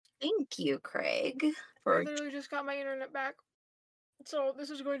Thank you, Craig. I literally just got my internet back. So this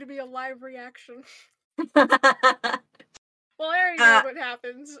is going to be a live reaction. Well, I already know what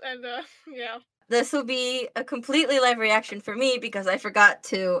happens, and yeah. This will be a completely live reaction for me because I forgot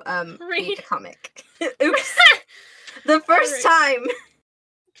to read the comic. Oops. The first time.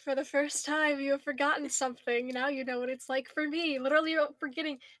 For the first time, you have forgotten something. Now you know what it's like for me. Literally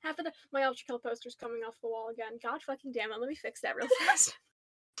forgetting half of my Ultra Kill poster's coming off the wall again. God fucking damn it. Let me fix that real fast.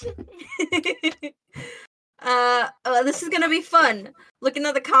 This is gonna be fun. Looking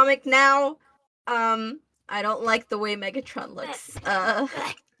at the comic now, I don't like the way Megatron looks.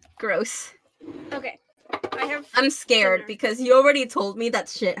 Gross. Okay. I'm scared because you already told me that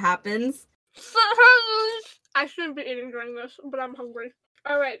shit happens. I shouldn't be eating during this, but I'm hungry.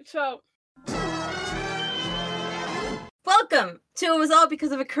 Alright, so. Welcome to It Was All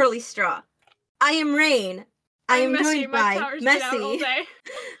Because of a Curly Straw. I am Rain. I am joined by Messy.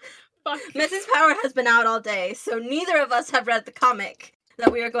 Messy's power has been out all day, so neither of us have read the comic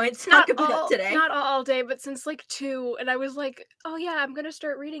that we are going to talk about today. Not all day, but since like 2, and I was like, oh yeah, I'm gonna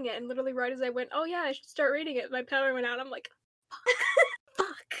start reading it, and literally right as I went, oh yeah, I should start reading it, my power went out, I'm like,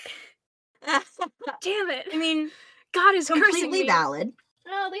 fuck. Damn it. I mean, God is cursing me. Completely valid.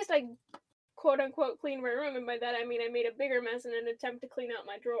 Well, at least I quote-unquote cleaned my room, and by that I mean I made a bigger mess in an attempt to clean out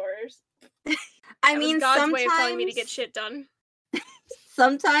my drawers. I mean, God's way of telling me to get shit done.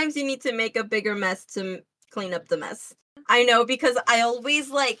 Sometimes you need to make a bigger mess to clean up the mess. I know, because I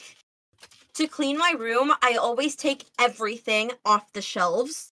always, to clean my room, I always take everything off the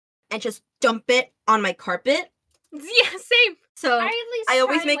shelves and just dump it on my carpet. Yeah, same. So I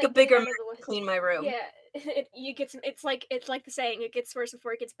always make a bigger mess to clean my room. Yeah, it's like the saying, it gets worse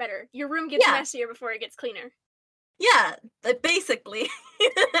before it gets better. Your room gets messier before it gets cleaner. Yeah, basically.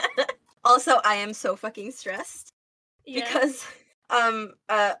 Also, I am so fucking stressed. Yeah. Because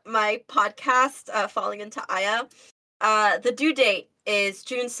my podcast, Falling into Aya, the due date is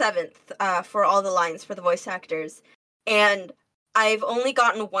June 7th for all the lines for the voice actors. And I've only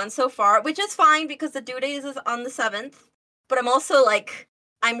gotten one so far, which is fine because the due date is on the 7th. But I'm also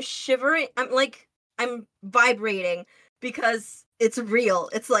I'm shivering. I'm vibrating because it's real.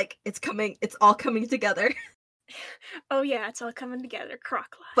 It's it's coming. It's all coming together. Oh yeah, it's all coming together.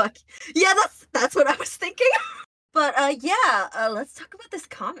 Crocodile. Fuck. Yeah, that's what I was thinking. But let's talk about this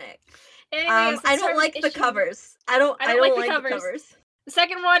comic. Anyways, I don't like the covers. I don't like the covers. The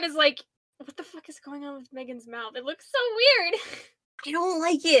second one is what the fuck is going on with Megan's mouth? It looks so weird. I don't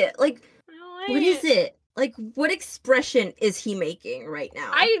like it. What is it? What expression is he making right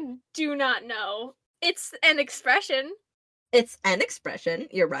now? I do not know. It's an expression. It's an expression,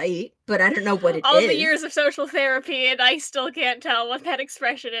 you're right, but I don't know what it is. All the years of social therapy, and I still can't tell what that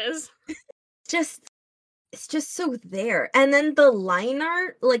expression is. It's just so there. And then the line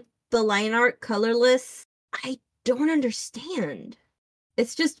art, colorless, I don't understand.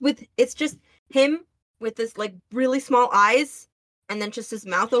 It's just him with this really small eyes, and then just his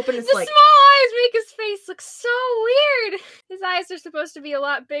mouth open. It's the small eyes make his face look so weird. His eyes are supposed to be a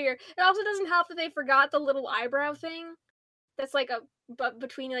lot bigger. It also doesn't help that they forgot the little eyebrow thing. That's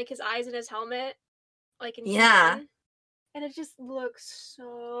between his eyes and his helmet, yeah. And it just looks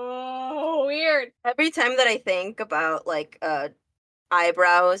so weird. Every time that I think about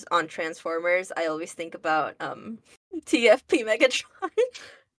eyebrows on Transformers, I always think about TFP Megatron.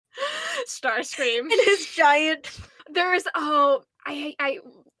 Starscream. And his giant. There's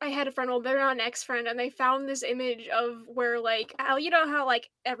I had a friend, well, they're not an ex-friend, and they found this image of where, you know how,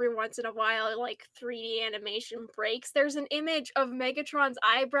 every once in a while, 3D animation breaks? There's an image of Megatron's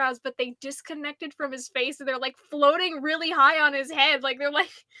eyebrows, but they disconnected from his face, and they're, floating really high on his head. They're,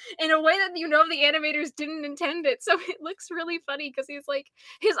 in a way that, the animators didn't intend it, so it looks really funny, because he's,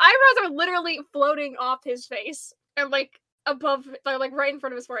 his eyebrows are literally floating off his face, and, above, right in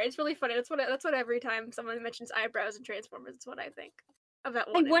front of his forehead. It's really funny. That's what every time someone mentions eyebrows and Transformers, it's what I think. I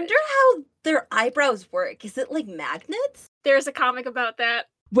wonder how their eyebrows work. Is it magnets? There's a comic about that.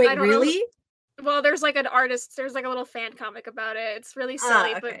 Wait, really? Well, there's an artist. There's a little fan comic about it. It's really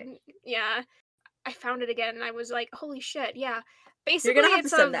silly, but yeah, I found it again, and I was like, "Holy shit!" Yeah, basically, you're gonna have to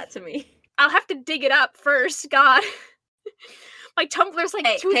send that to me. I'll have to dig it up first. God, my Tumblr's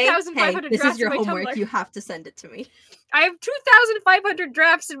 2,500 this drafts. Is your in my homework. Tumblr. You have to send it to me. I have 2,500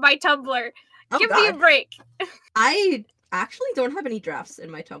 drafts in my Tumblr. Give me a break. I actually don't have any drafts in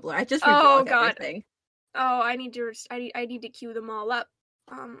my Tumblr. I just reblog everything. Oh, I need to queue them all up.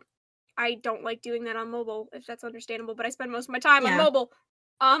 I don't like doing that on mobile, if that's understandable, but I spend most of my time on mobile.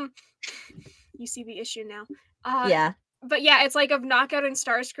 You see the issue now. Yeah. But yeah, it's of Knockout and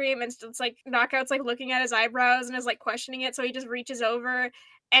Starscream, and it's Knockout's looking at his eyebrows and is questioning it, so he just reaches over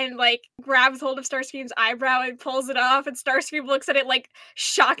and, like, grabs hold of Starscream's eyebrow and pulls it off, and Starscream looks at it, like,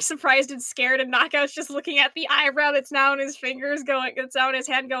 shocked, surprised, and scared, and Knockout's just looking at the eyebrow that's now in his fingers that's now in his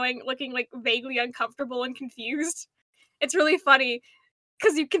hand looking, like, vaguely uncomfortable and confused. It's really funny,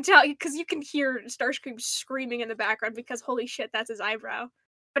 because you can hear Starscream screaming in the background because, holy shit, that's his eyebrow.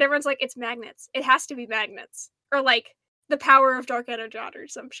 But everyone's like, it's magnets. It has to be magnets. Or, like, the power of Dark Energon or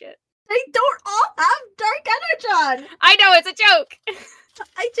some shit. They don't all have Dark Energon! I know, it's a joke!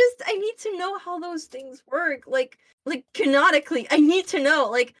 I need to know how those things work. Like, canonically, I need to know,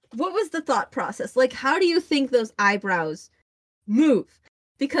 like, what was the thought process? Like, how do you think those eyebrows move?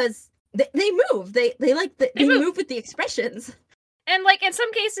 Because they move. They move with the expressions. And, like, in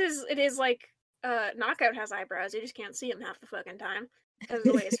some cases, it is, like, Knockout has eyebrows. You just can't see him half the fucking time because of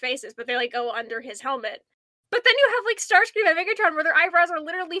the way his face is, but they, like, go under his helmet. But then you have, like, Starscream and Megatron where their eyebrows are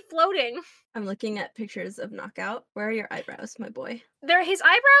literally floating. I'm looking at pictures of Knockout. Where are your eyebrows, my boy? His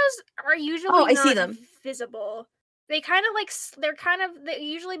eyebrows are usually I not see them. visible. They kind of, like,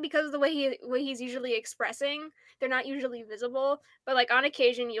 usually because of the way he's usually expressing, they're not usually visible, but, like, on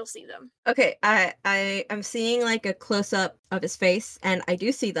occasion, you'll see them. Okay, I'm seeing, like, a close-up of his face, and I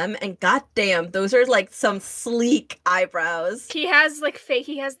do see them, and goddamn, those are, like, some sleek eyebrows. He has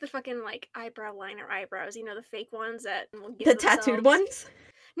the fucking, like, eyebrow liner eyebrows, you know, the fake ones that will give The themselves. tattooed ones?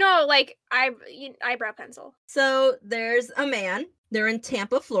 No, like, eyebrow pencil. So, there's a man. They're in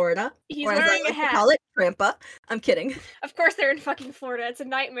Tampa, Florida. He's or wearing as I like a hat. to call it, Trampa. I'm kidding. Of course they're in fucking Florida. It's a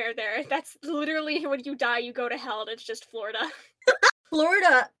nightmare there. That's literally when you die, you go to hell, and it's just Florida.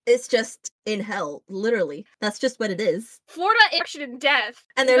 Florida is just in hell, literally. That's just what it is. Florida is action and death.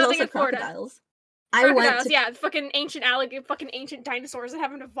 And there's Nothing also in Florida. crocodiles. Yeah, fucking ancient fucking ancient dinosaurs that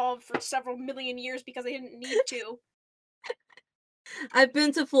haven't evolved for several million years because they didn't need to. I've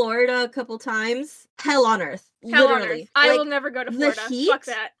been to Florida a couple times. Hell on earth. Hell literally. on earth. I will never go to Florida. Fuck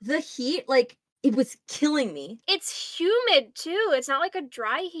that. The heat, like, it was killing me. It's humid, too. It's not like a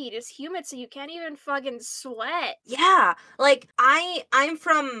dry heat. It's humid, so you can't even fucking sweat. Yeah. Like, I'm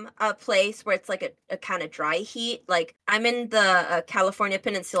from a place where it's, like, a kind of dry heat. Like, I'm in the California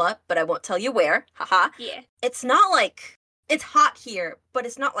Peninsula, but I won't tell you where. Haha. Yeah. It's not, like... It's hot here, but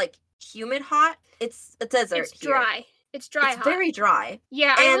it's not, like, humid hot. It's a desert It's dry. It's dry. It's very dry.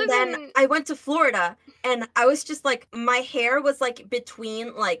 Yeah, I went to Florida, and I was just like, my hair was like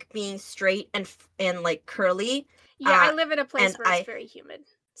between like being straight and like curly. Yeah, I live in a place where it's very humid,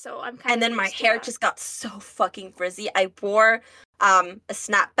 so I'm kind of. And then my hair just got so fucking frizzy. I wore a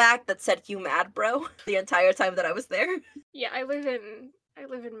snapback that said "You mad, bro?" the entire time that I was there. Yeah, I live in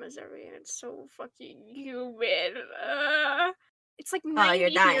Missouri, and it's so fucking humid. It's like 90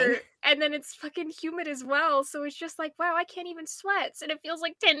 here, and then it's fucking humid as well, so it's just like, wow, I can't even sweat, and it feels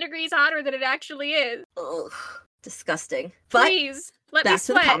like 10 degrees hotter than it actually is. Ugh, disgusting. Please, let me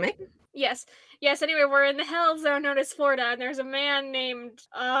sweat. Back to the comic. Yes, anyway, we're in the hell zone known as Florida, and there's a man named,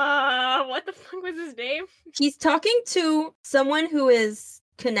 what the fuck was his name? He's talking to someone who is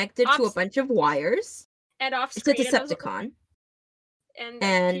connected to a bunch of wires. And off-screen. It's a Decepticon. And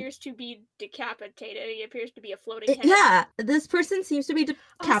appears to be decapitated. He appears to be a floating head. Yeah, this person seems to be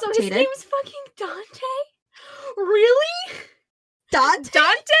decapitated. Also, his name's fucking Dante? Really? Dante?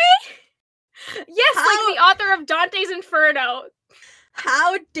 Yes, like the author of Dante's Inferno.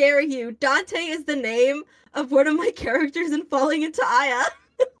 How dare you? Dante is the name of one of my characters in Falling into Aya.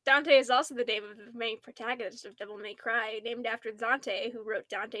 Dante is also the name of the main protagonist of Devil May Cry, named after Dante, who wrote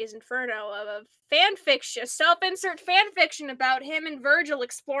Dante's Inferno, a fanfiction, self-insert fanfiction about him and Virgil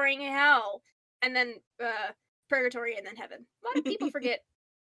exploring hell, and then purgatory, and then heaven. A lot of people forget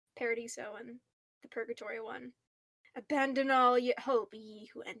Paradiso and the purgatory one. Abandon all your hope, ye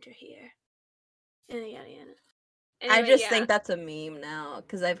who enter here. Anyway, I just think that's a meme now,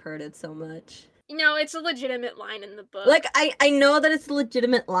 because I've heard it so much. No, it's a legitimate line in the book. Like, I know that it's a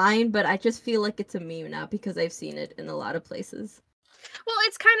legitimate line, but I just feel like it's a meme now because I've seen it in a lot of places. Well,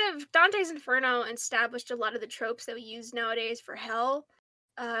 it's kind of... Dante's Inferno established a lot of the tropes that we use nowadays for hell.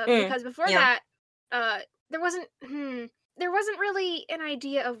 Because before that, there wasn't really an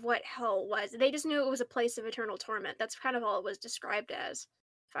idea of what hell was. They just knew it was a place of eternal torment. That's kind of all it was described as,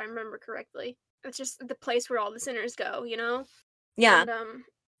 if I remember correctly. It's just the place where all the sinners go, you know? Yeah. And,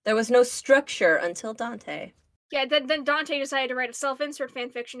 there was no structure until Dante. Yeah, then Dante decided to write a self-insert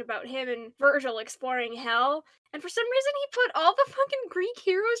fanfiction about him and Virgil exploring hell. And for some reason, he put all the fucking Greek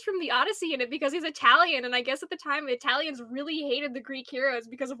heroes from the Odyssey in it because he's Italian. And I guess at the time, the Italians really hated the Greek heroes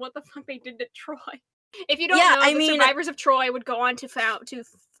because of what the fuck they did to Troy. If you don't know, the survivors of Troy would go on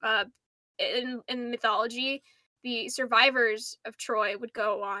in mythology, the survivors of Troy would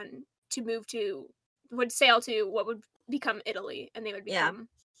go on to would sail to what would become Italy, and they would become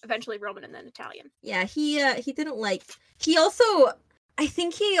eventually Roman and then Italian. Yeah, he didn't like. I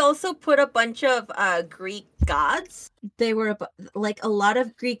think he also put a bunch of Greek gods. They were like a lot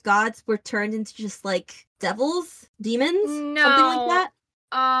of Greek gods were turned into just like devils, demons, something like that.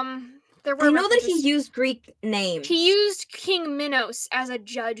 There were I know that he used Greek names. He used King Minos as a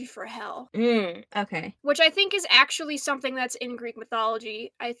judge for hell. Okay. Which I think is actually something that's in Greek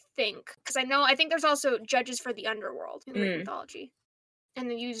mythology, I think. Because I think there's also judges for the underworld in Greek mythology. And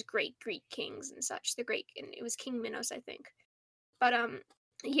they use great Greek kings and such. And it was King Minos, I think. But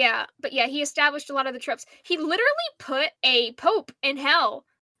yeah, he established a lot of the tropes. He literally put a pope in hell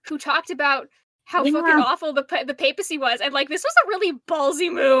who talked about how fucking awful the papacy was, and like this was a really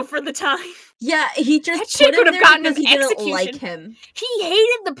ballsy move for the time. Yeah, he just that shit could have gotten him he execution. Didn't like him. He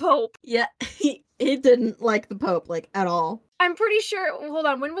hated the pope. Yeah, he didn't like the pope like at all. I'm pretty sure. Hold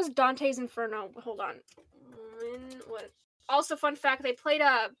on, when was Dante's Inferno? Hold on. What? Also, fun fact: they played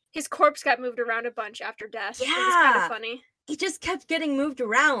his corpse got moved around a bunch after death. Yeah, it was kind of funny. He just kept getting moved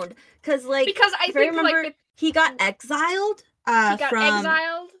around because I think like he got exiled.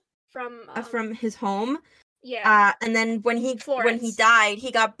 Exiled from his home. Yeah. And then when he died,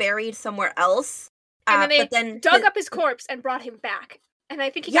 he got buried somewhere else. And then they dug up his corpse and brought him back. And I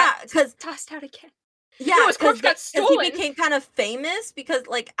think he got tossed out again. Yeah, no, his corpse got stolen. He became kind of famous because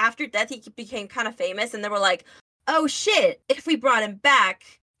like after death he became kind of famous, and they were like, "Oh shit! If we brought him back,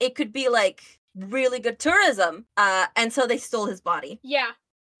 it could be like really good tourism." And so they stole his body. Yeah,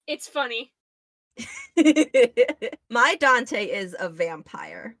 it's funny. My Dante is a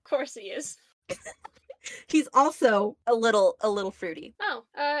vampire. Of course he is. He's also a little fruity.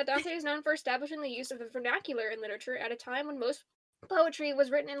 Dante is known for establishing the use of the vernacular in literature at a time when most poetry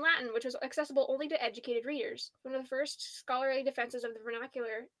was written in Latin, which was accessible only to educated readers. One of the first scholarly defenses of the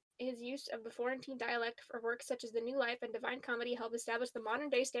vernacular, his use of the Florentine dialect for works such as The New Life and Divine Comedy helped establish the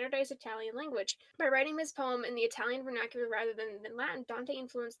modern-day standardized Italian language. By writing his poem in the Italian vernacular rather than Latin, Dante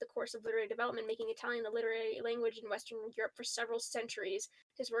influenced the course of literary development, making Italian the literary language in Western Europe for several centuries.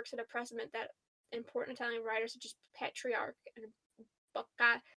 His works had a precedent that important Italian writers such as Petrarch and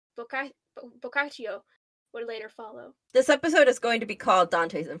Boccaccio would later follow. This episode is going to be called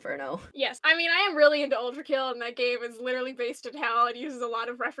Dante's Inferno. Yes, I mean, I am really into Overkill, and that game is literally based in hell and uses a lot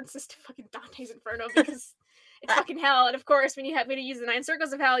of references to fucking Dante's Inferno because it's fucking hell, and of course, when you have me to use the 9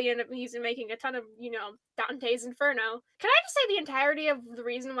 circles of hell, you end up making a ton of, Dante's Inferno. Can I just say the entirety of the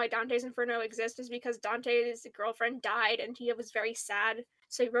reason why Dante's Inferno exists is because Dante's girlfriend died, and he was very sad,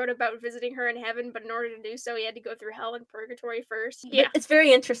 so he wrote about visiting her in heaven, but in order to do so, he had to go through hell and purgatory first. Yeah. It's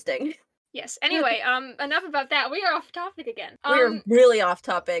very interesting. Yes. Anyway, enough about that. We are off topic again. We're really off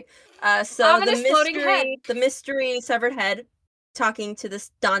topic. So the mystery severed head talking to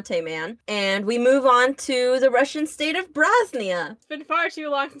this Dante man, and we move on to the Russian state of Brosnia. It's been far too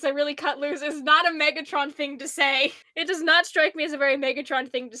long since I really cut loose. It's not a Megatron thing to say. It does not strike me as a very Megatron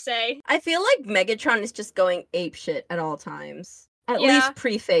thing to say. I feel like Megatron is just going apeshit at all times. At least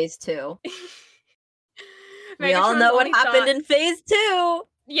pre-phase 2. We all know what happened in phase 2.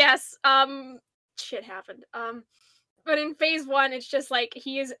 Yes, shit happened. But in phase 1, it's just like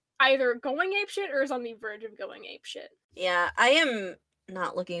he is either going apeshit or is on the verge of going apeshit. Yeah, I am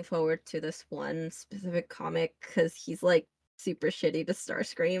not looking forward to this one specific comic because he's like super shitty to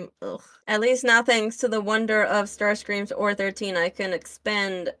Starscream. Ugh. At least now, thanks to the wonder of Starscream's E33, I can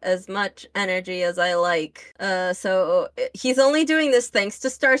expend as much energy as I like. So he's only doing this thanks to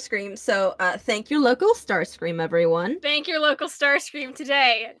Starscream. So thank your local Starscream, everyone. Thank your local Starscream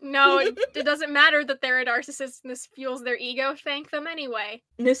today. No, it doesn't matter that they're a narcissist and this fuels their ego. Thank them anyway.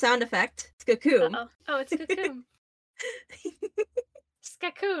 New sound effect. It's Cocoon. Oh, it's Cocoon.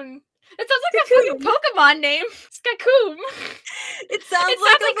 Cocoon. It sounds like a fucking Pokemon name. Skakoom. It sounds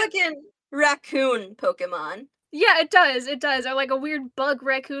like a fucking raccoon Pokemon. Yeah, it does. It does. Or like a weird bug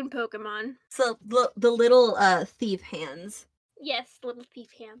raccoon Pokemon. So the little thief hands. Yes, little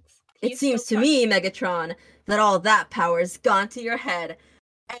thief hands. It seems to me, Megatron, that all that power's gone to your head.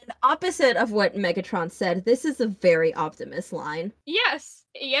 And opposite of what Megatron said, this is a very Optimus line. Yes.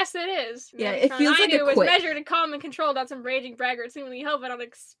 Yes, it is. Yeah, Megatron, it feels like a was measured and calm and controlled, not some raging braggart seemingly hell-bent on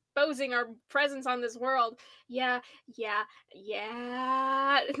exposing our presence on this world. Yeah.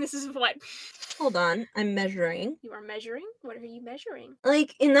 This is what? Hold on, I'm measuring. You are measuring? What are you measuring?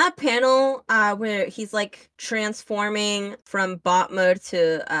 Like, in that panel, where he's, like, transforming from bot mode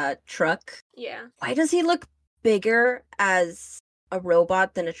to, truck. Yeah. Why does he look bigger as a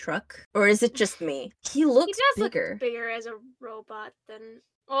robot than a truck? Or is it just me? He looks bigger. Look bigger as a robot than...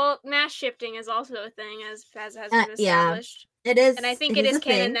 Well, mass shifting is also a thing, as has been Yeah, established. it is. And I think it it is a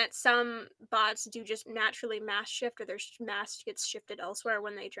canon thing. that some bots do just naturally mass shift, or their mass gets shifted elsewhere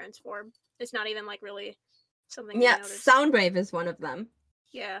when they transform. It's not even like really something they Yeah, notice. Soundwave is one of them.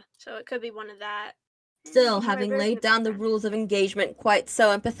 Yeah, so it could be one of that. Still, having laid down the rules of engagement quite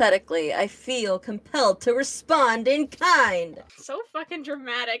so empathetically, I feel compelled to respond in kind. So fucking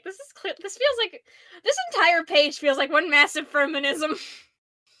dramatic. This is clear. This feels like this entire page feels like one massive feminism.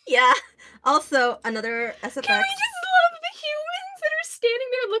 Yeah. Also, another SFX. Can we just love the humans that are standing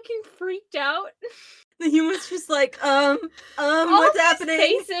there looking freaked out? The humans just like, All what's these happening?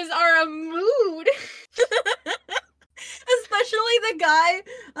 faces are a mood. Especially the guy,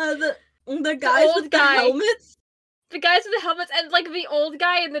 the guys old with guy. the helmets. The guys with the helmets, and like the old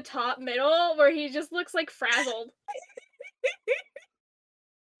guy in the top middle, where he just looks like frazzled.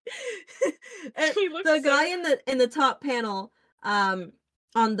 He looks the guy in the top panel, on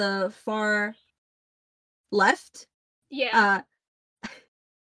the far left. Yeah.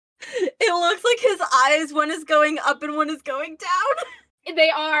 It looks like his eyes, one is going up and one is going down. They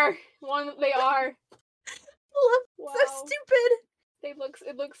are. They are. Wow. So stupid. It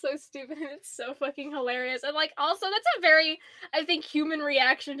looks so stupid, and it's so fucking hilarious. And like, also, that's a very, I think, human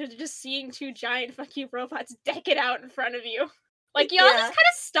reaction to just seeing two giant fuck you robots deck it out in front of you. Like, y'all just kind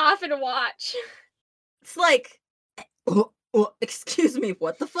of stop and watch. It's like, excuse me,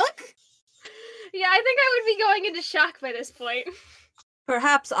 what the fuck? Yeah, I think I would be going into shock by this point.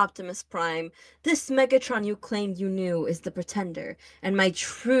 Perhaps, Optimus Prime, this Megatron you claimed you knew is the pretender, and my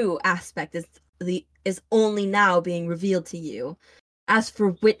true aspect is only now being revealed to you. As for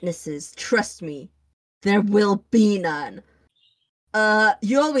witnesses, trust me, there will be none.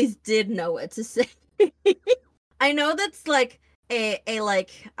 You always did know what to say. I know that's like a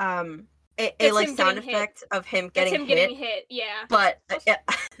sound effect of him getting hit. Yeah. But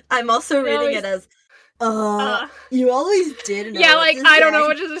I'm also reading it as, you always did know. Yeah, like, I don't know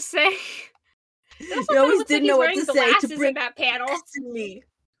what to say. You always did know what to say to bring in that panel. Me.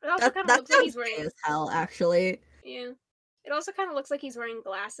 It also kind of looks like he's wearing as hell, actually. Yeah. It also kind of looks like he's wearing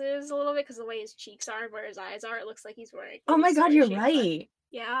glasses a little bit because the way his cheeks are and where his eyes are, it looks like he's wearing. Oh my god, you're right.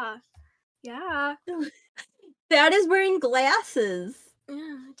 Yeah. Yeah. Dad is wearing glasses.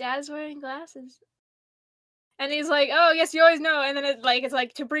 Yeah, Dad's wearing glasses. And he's like, "Oh, I guess you always know." And then it's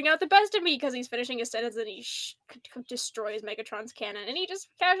like to bring out the best of me because he's finishing his sentence and he destroys Megatron's cannon and he just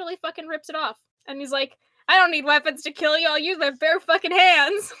casually fucking rips it off. And he's like, "I don't need weapons to kill you. I'll use my bare fucking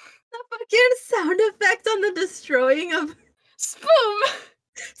hands." The fucking sound effect on the destroying of Spoom.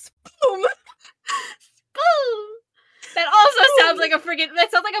 Spoom. Spoom. That also sounds like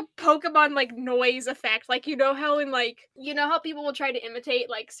that sounds like a Pokemon like noise effect. Like, you know how how people will try to imitate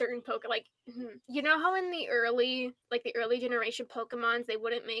like certain you know how in the early generation Pokemons they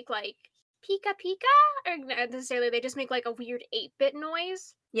wouldn't make like Pika Pika, or not necessarily, they just make like a weird 8-bit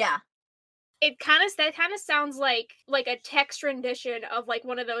noise. Yeah. That kind of sounds like a text rendition of like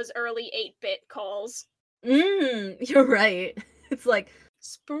one of those early 8-bit calls. You're right. It's like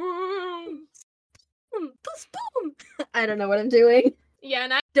Spoom. Boom. I don't know what I'm doing. Yeah,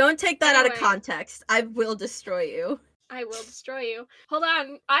 and don't take that out of context. I will destroy you. I will destroy you. Hold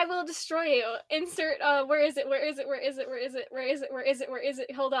on. I will destroy you. Insert where is it? Where is it? Where is it? Where is it? Where is it? Where is it? Where is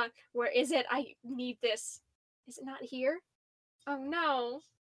it? Hold on. Where is it? I need this. Is it not here? Oh no.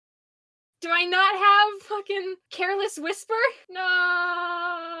 Do I not have fucking Careless Whisper?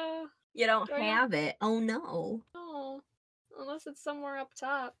 No. You don't have it. Oh no. No. Unless it's somewhere up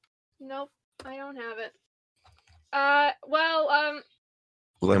top. Nope. I don't have it.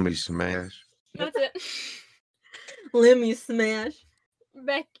 Let me smash. That's it. Let me smash.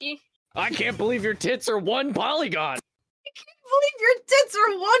 Becky. I can't believe your tits are one polygon. I can't believe your tits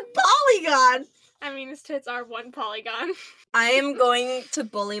are one polygon. I mean, his tits are one polygon. I am going to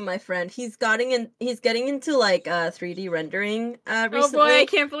bully my friend. He's getting into like 3D rendering recently. Oh boy, I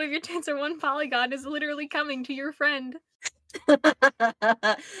can't believe your tits are one polygon is literally coming to your friend.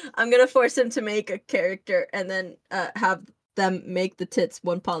 I'm gonna force him to make a character and then have them make the tits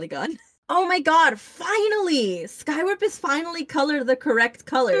one polygon. Oh my god, finally! Skywarp is finally colored the correct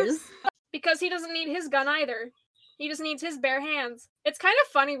colors. Because he doesn't need his gun either. He just needs his bare hands. It's kind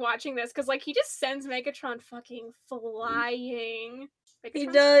of funny watching this, because like he just sends Megatron fucking flying. He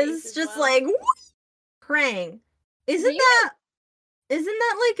does, just like Krang. Isn't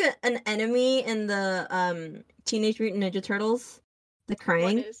that like an enemy in the Teenage Mutant Ninja Turtles? The Krang?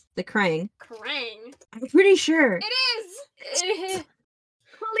 What is? The Krang. Krang? I'm pretty sure. It is!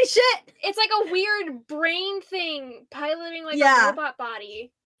 Holy shit! It's like a weird brain thing piloting like a robot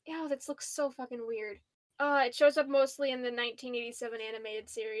body. Ew, this looks so fucking weird. It shows up mostly in the 1987 animated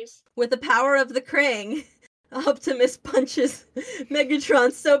series. With the power of the Krang, Optimus punches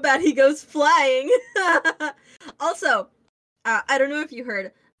Megatron so bad he goes flying. Also, I don't know if you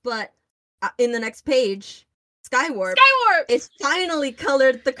heard, but in the next page, Skywarp is finally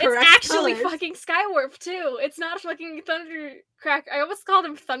colored the correct It's actually colors. fucking Skywarp, too. It's not fucking Thundercrack. I almost called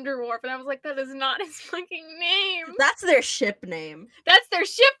him Thunderwarp, and I was like, that is not his fucking name. That's their ship name. That's their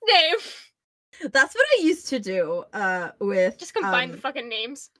ship name! That's what I used to do, with... Just combine the fucking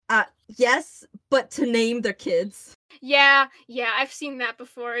names. Yes, but to name their kids. Yeah, I've seen that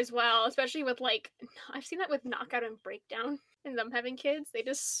before as well, especially with, like... I've seen that with Knockout and Breakdown, and them having kids. They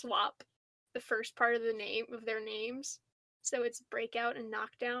just swap the first part of the name of their names. So it's Breakout and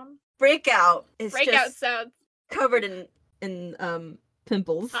Knockdown. Breakout is Breakout just sounds covered in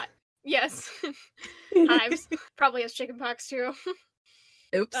pimples. yes. Hives. Probably has chickenpox too.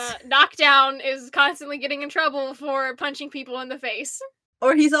 Oops. Knockdown is constantly getting in trouble for punching people in the face.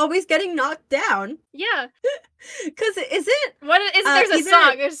 Or he's always getting knocked down. Yeah. Cause is it? There's a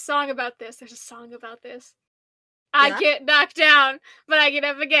song. There's a song about this. I get knocked down, but I get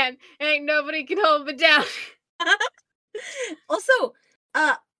up again. Ain't nobody can hold me down. Also,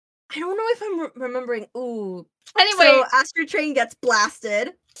 I don't know if I'm remembering. Ooh. Anyway, so Astro Train gets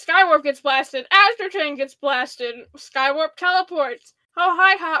blasted. Skywarp gets blasted. Astro Train gets blasted. Skywarp teleports. Oh,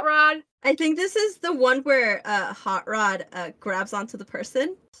 hi, Hot Rod. I think this is the one where Hot Rod grabs onto the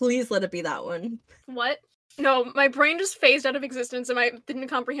person. Please let it be that one. What? No, my brain just phased out of existence and I didn't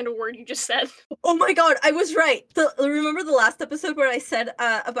comprehend a word you just said. Oh my god, I was right. Remember the last episode where I said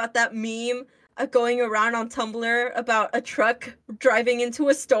about that meme going around on Tumblr about a truck driving into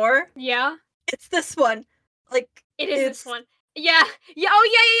a store? Yeah? It's this one. Like, it is this one. Yeah. Oh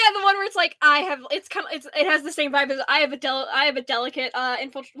yeah. The one where it's like it has the same vibe as I have a delicate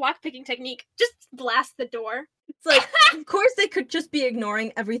lockpicking technique. Just blast the door. It's like, of course they could just be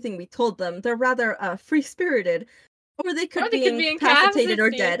ignoring everything we told them. They're rather free-spirited, or they could be incapacitated or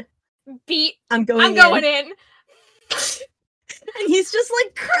dead. Beat. I'm going in. And he's just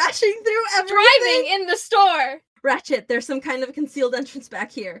like crashing through everything. Driving in the store. Ratchet, there's some kind of concealed entrance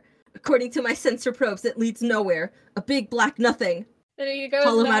back here. According to my sensor probes, it leads nowhere. A big black nothing. There you go.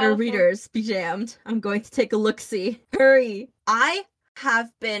 Hollow matter readers, be jammed. I'm going to take a look-see. Hurry. I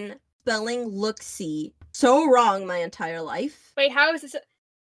have been spelling look-see so wrong my entire life. Wait, how is this?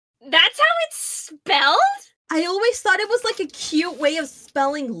 That's how it's spelled? I always thought it was like a cute way of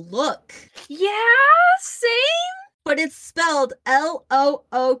spelling look. Yeah, same. But it's spelled L-O-O-K-S-E-E.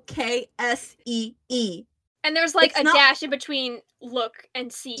 And there's like a dash in between look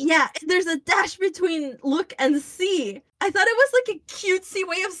and see. Yeah, there's a dash between look and see. I thought it was like a cutesy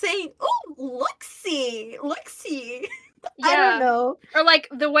way of saying, oh, look-see. Yeah. I don't know. Or like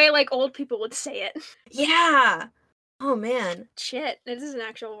the way like old people would say it. Yeah. Oh man. Shit, this is an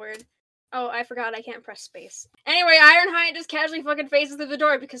actual word. Oh, I forgot I can't press space. Anyway, Ironhide just casually fucking faces through the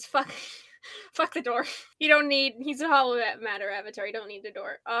door because fuck the door. He's a hollow matter avatar, you don't need the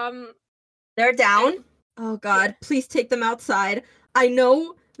door. They're down? Oh god, yeah. Please take them outside. I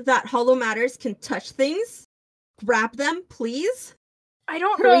know that hollow matters can touch things. Grab them, please. I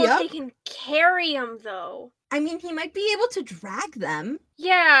don't know if they can carry them, though. I mean, he might be able to drag them.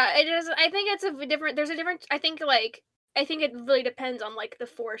 Yeah, it is. I think it's there's a different, I think it really depends on, like, the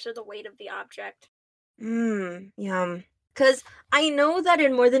force or the weight of the object. Yeah. Because I know that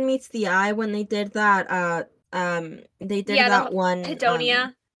in More Than Meets the Eye, when they did that, that one.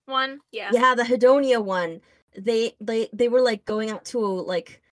 Hedonia one? Yeah. Yeah, the Hedonia one. They were, like, going out to,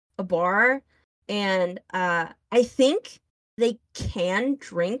 like, a bar, and, I think they can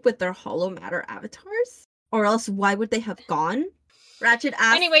drink with their hollow matter avatars, or else why would they have gone? Ratchet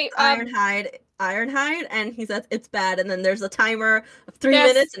asked Ironhide, and he says it's bad, and then there's a timer of 3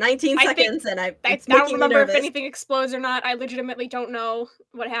 minutes and 19 seconds, and I don't remember if anything explodes or not. I legitimately don't know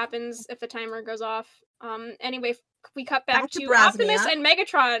what happens if the timer goes off. Anyway, we cut back to Optimus and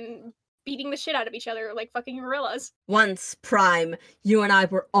Megatron beating the shit out of each other like fucking gorillas. Once, Prime, you and I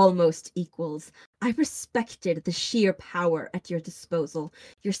were almost equals. I respected the sheer power at your disposal,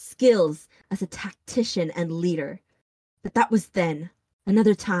 your skills as a tactician and leader. But that was then.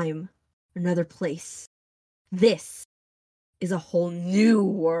 Another time. Another place. This is a whole new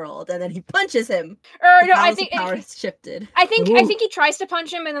world. And then he punches him. I think power has shifted. I think he tries to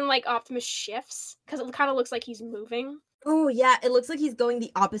punch him and then like Optimus shifts because it kind of looks like he's moving. Oh yeah, it looks like he's going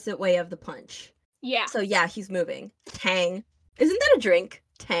the opposite way of the punch. Yeah. So yeah, he's moving. Tang. Isn't that a drink?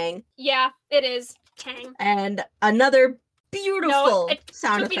 Tang. Yeah, it is. Tang. And another beautiful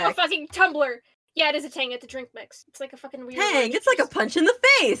sound effect. A fucking tumbler. Yeah, it is a Tang. It's a drink mix. It's like a fucking weird. Tang. It's like a punch in the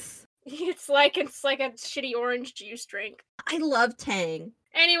face. It's like a shitty orange juice drink. I love Tang.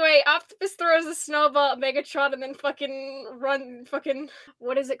 Anyway, Optimus throws a snowball at Megatron and then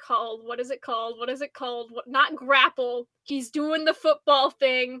what is it called? Not grapple. He's doing the football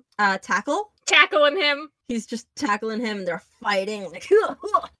thing. Tackle? Tackling him. He's just tackling him and they're fighting. Like,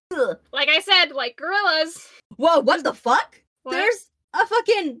 like I said, like gorillas. Whoa, what the fuck? What? There's a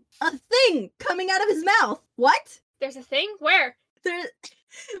thing coming out of his mouth. What? There's a thing? Where?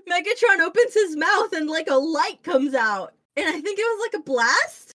 Megatron opens his mouth and like a light comes out. And I think it was like a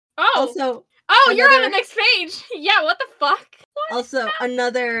blast. Oh. Also, you're on the next page. Yeah, what the fuck? What? Also,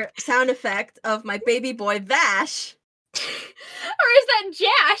 another sound effect of my baby boy Vash. Or is that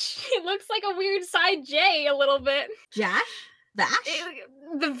Jash? It looks like a weird side J a little bit. Jash? Vash?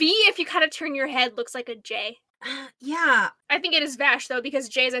 The V, if you kind of turn your head, looks like a J. Yeah. I think it is Vash, though, because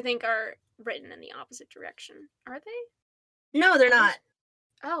J's, I think, are written in the opposite direction. Are they? No, they're not.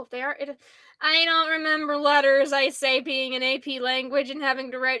 Oh, they are. I don't remember letters, I say, being an AP language and having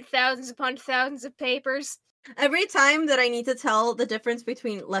to write thousands upon thousands of papers. Every time that I need to tell the difference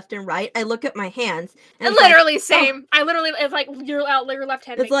between left and right, I look at my hands. And literally, same. Oh. It's like your left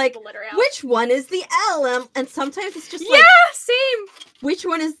hand makes like, the letter out. Which one is the L? And sometimes it's just like, same. Which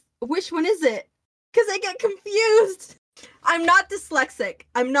one is it? Because I get confused. I'm not dyslexic.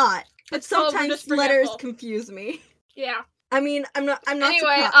 I'm not. But sometimes letters confuse me. Yeah. I mean, I'm not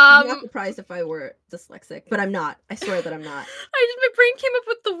anyway, I'm not surprised if I were dyslexic, but I'm not. I swear that I'm not. My brain came up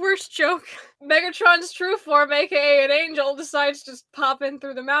with the worst joke. Megatron's true form, aka an angel, decides to pop in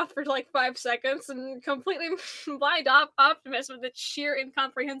through the mouth for like 5 seconds and completely blind Optimus with its sheer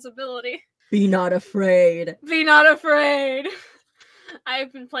incomprehensibility. Be not afraid. Be not afraid.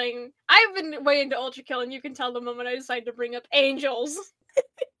 I've been way into Ultra Kill, and you can tell the moment I decide to bring up angels.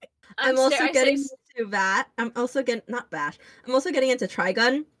 I'm also getting into that. I'm also getting into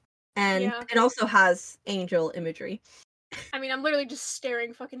Trigun, and it also has angel imagery. I mean, I'm literally just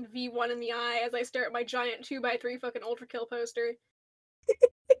staring fucking V1 in the eye as I stare at my giant 2x3 fucking Ultra Kill poster.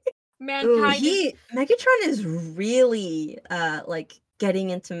 Mankind. Megatron is really like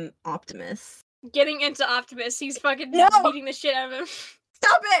getting into Optimus. Getting into Optimus. He's fucking beating the shit out of him.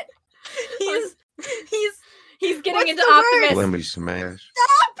 Stop it! He's getting into Optimus. Let me smash.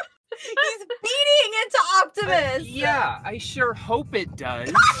 Stop! He's beating into Optimus! Yeah, I sure hope it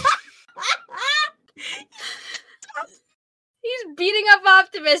does. He's beating up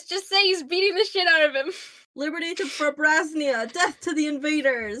Optimus. Just say he's beating the shit out of him. Liberty to Brasnia! Death to the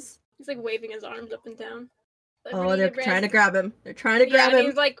invaders! He's like waving his arms up and down. Oh, they're trying to grab him. They're trying to grab him.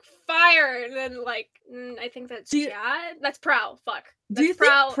 He's like, fire! And then, like, I think that's Chad? That's Prowl. Fuck. Do you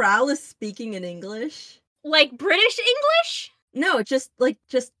think Prowl is speaking in English? Like British English? No, just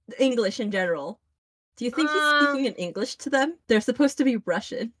English in general. Do you think he's speaking in English to them? They're supposed to be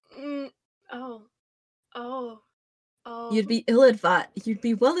Russian. Oh. You'd be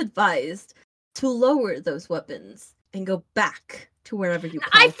well advised to lower those weapons and go back to wherever you call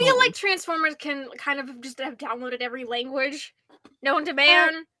I feel home. like Transformers can kind of just have downloaded every language known to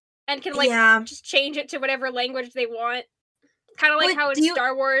man and can just change it to whatever language they want. Kind of like how in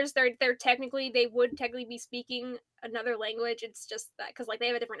Star Wars, they would technically be speaking another language. It's just that because like they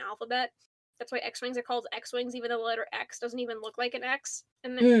have a different alphabet. That's why X-Wings are called X-Wings, even though the letter X doesn't even look like an X.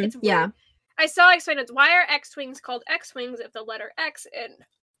 And then it's weird. Yeah. I saw explained why are X-Wings called X-Wings if the letter X in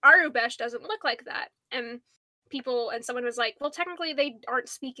Arubesh doesn't look like that? And someone was like, well, technically they aren't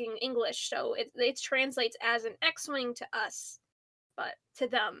speaking English, so it translates as an X-Wing to us, but to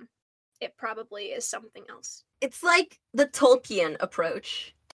them, it probably is something else. It's like the Tolkien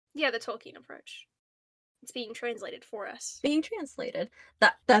approach. Yeah, the Tolkien approach. It's being translated for us. Being translated.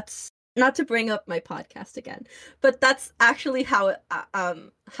 That's not to bring up my podcast again, but that's actually how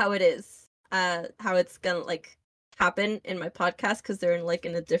it is. How it's gonna like happen in my podcast because they're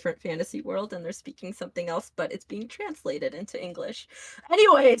in a different fantasy world and they're speaking something else, but it's being translated into English.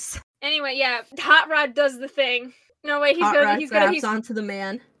 Anyway, yeah, Hot Rod does the thing. No wait, he's grabs onto the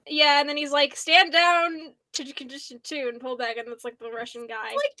man. Yeah, and then he's like, stand down to condition 2 and pull back, and it's like the Russian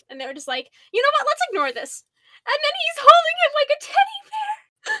guy. And they're just like, you know what, let's ignore this. And then he's holding him like a teddy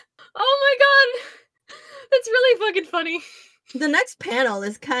bear. Oh my god. That's really fucking funny. The next panel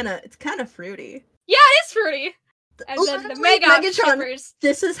is kind of fruity. Yeah, it is fruity. And then the Megatron.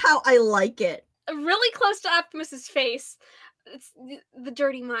 This is how I like it. Really close to Optimus's face. The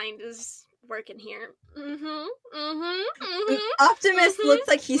dirty mind is working here. Optimus looks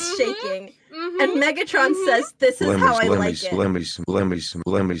like he's shaking, and Megatron says, "This is how I like it." Let me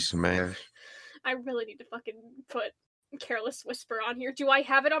smash. I really need to fucking put Careless Whisper on here. Do I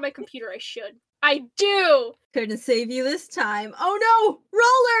have it on my computer? I should. I do! Couldn't save you this time. Oh no!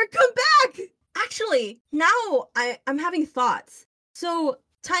 Roller, come actually, now I'm having thoughts. So,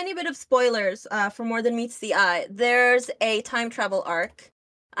 tiny bit of spoilers for More Than Meets the Eye. There's a time travel arc.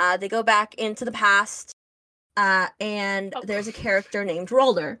 They go back into the past, and there's a character named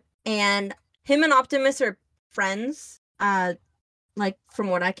Roller. And him and Optimus are friends. Like, from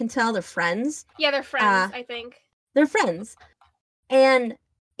what I can tell, they're friends. Yeah, they're friends, I think. They're friends. And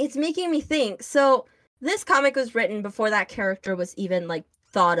it's making me think, so this comic was written before that character was even, like,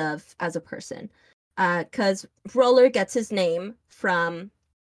 thought of as a person. Because Roller gets his name from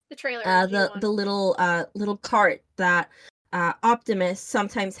the trailer. The little cart that Optimus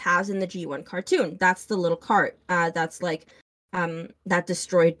sometimes has in the G1 cartoon. That's the little cart. That's like that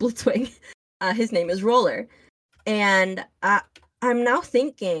destroyed Blitzwing. His name is Roller. And I'm now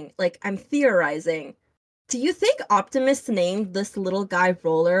thinking, like, I'm theorizing. Do you think Optimus named this little guy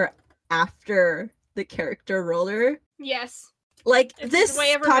Roller after the character Roller? Yes. Like, It's this his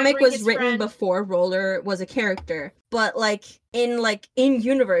way of comic remembering was his written friend. before Roller was a character, but in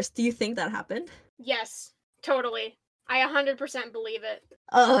universe, do you think that happened? Yes, totally. I 100% believe it.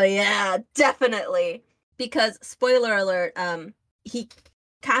 Oh yeah, definitely. Because spoiler alert, he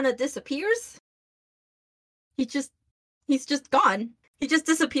kind of disappears. He's just gone. He just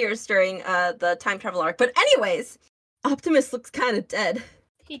disappears during the time travel arc. But anyways, Optimus looks kind of dead.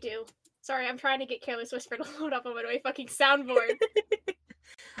 He do. Sorry, I'm trying to get Careless Whisper to load up on my fucking soundboard.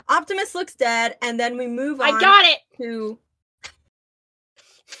 Optimus looks dead, and then we move on. I got it! To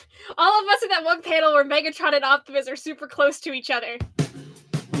All of us in that one panel where Megatron and Optimus are super close to each other. Okay,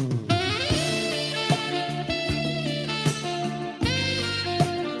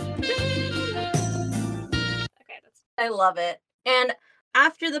 that's... I love it. And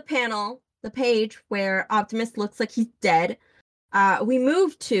after the panel, the page where Optimus looks like he's dead, we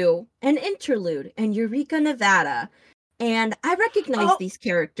move to an interlude in Eureka, Nevada. And I recognize these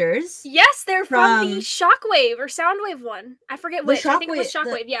characters. Yes, they're from the Shockwave or Soundwave one. I forget which. I think it was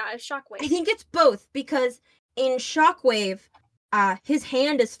Shockwave. Yeah, Shockwave. I think it's both, because in Shockwave, his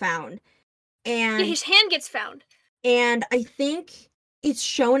hand is found. And yeah, his hand gets found. And I think it's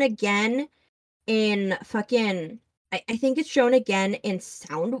shown again in fucking... I think it's shown again in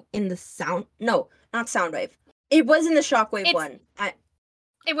No, not Soundwave. It was in the Shockwave one.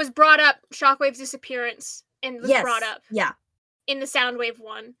 It was brought up, Shockwave's disappearance, and was brought up. Yeah. In the Soundwave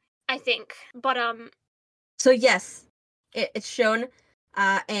one, I think. But, So, yes, it's shown,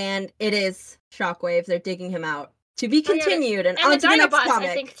 and it is Shockwave. They're digging him out. To be continued, and on the to the next Dinobots, comic.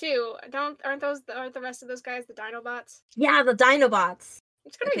 I think, too. Aren't the rest of those guys the Dinobots? Yeah, the Dinobots.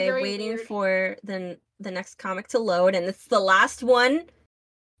 It's gonna be very waiting weird. for the next comic to load, and it's the last one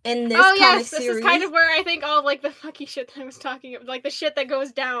in this comic comic series. series. This is kind of where I think all of, like, the fucky shit that I was talking about, like, the shit that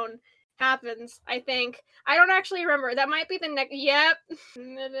goes down happens, I think. I don't actually remember. That might be the next... Yep.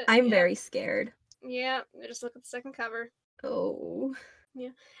 I'm very scared. Yeah, just look at the second cover. Oh.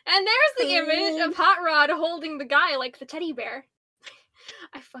 Yeah. And there's the image of Hot Rod holding the guy like the teddy bear.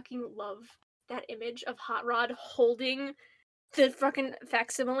 I fucking love that image of Hot Rod holding the fucking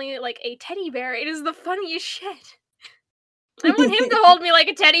facsimile like a teddy bear. It is the funniest shit. I want him to hold me like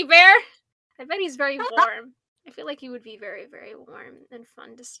a teddy bear. I bet he's very warm. I feel like he would be very, very warm and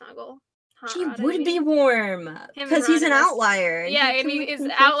fun to snuggle. He would be warm because he's an outlier. Yeah, and his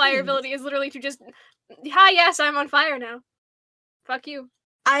outlier ability is literally to just, hi, yes, I'm on fire now. Fuck you.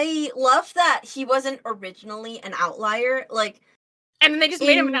 I love that he wasn't originally an outlier, like... And then they just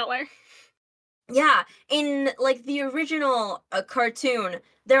made him an outlier. Yeah, in, like, the original cartoon,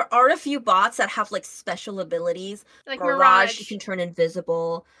 there are a few bots that have, like, special abilities. Like Mirage, he can turn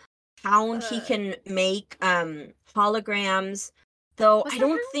invisible. Hound, he can make, holograms. Though, I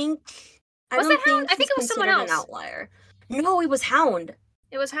don't think... I think it was someone else. An outlier. No, it was Hound.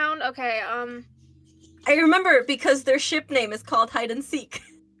 It was Hound? Okay, I remember because their ship name is called Hide and Seek.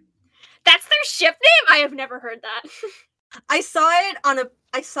 That's their ship name? I have never heard that. I saw it on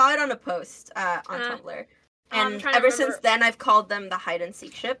a post on Tumblr. And ever since then I've called them the Hide and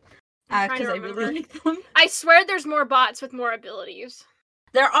Seek ship. Because I really like them. I swear there's more bots with more abilities.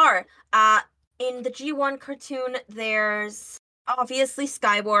 There are. In the G1 cartoon, there's obviously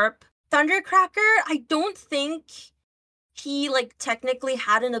Skywarp. Thundercracker, I don't think he, like, technically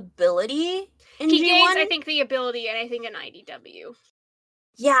had an ability in G1. He gains, I think, the ability, and I think an IDW.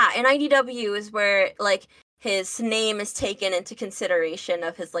 Yeah, an IDW is where, like, his name is taken into consideration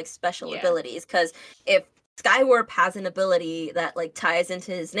of his, like, special abilities. Because if Skywarp has an ability that, like, ties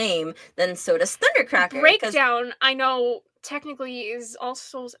into his name, then so does Thundercracker. Breakdown, I know, technically is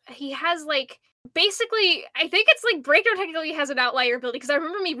also... He has, like... Basically, I think it's like Breakdown technically has an outlier ability, because I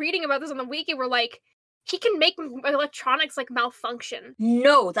remember me reading about this on the wiki where, like, he can make electronics, like, malfunction.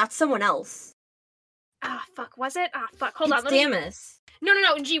 No, that's someone else. Fuck, was it? Fuck, hold on. It's Damus. No,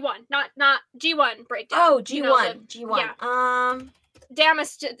 G1, not G1 breakdown. Oh, G1, You know, G1. Yeah.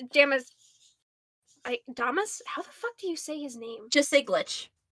 Damus. Damus? How the fuck do you say his name? Just say glitch.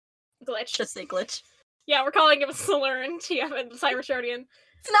 Glitch. Just say glitch. Yeah, we're calling him a slur in TF and Cyber Shardian.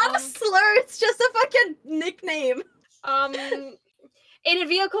 It's not a slur, it's just a fucking nickname. In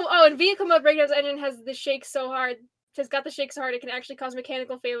vehicle mode, Breakdown's engine has got the shake so hard it can actually cause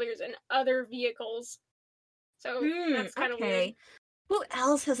mechanical failures in other vehicles. So that's kind of weird. Who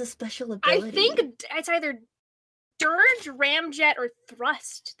else has a special ability? I think it's either Dirge, Ramjet, or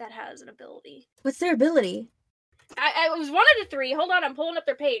Thrust that has an ability. What's their ability? I was one of the three. Hold on, I'm pulling up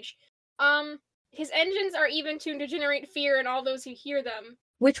their page. His engines are even tuned to generate fear in all those who hear them.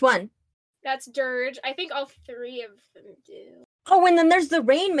 Which one? That's Dirge. I think all three of them do. Oh, and then there's the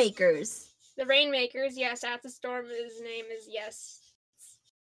Rainmakers. The Rainmakers, yes. At the Storm, his name is yes.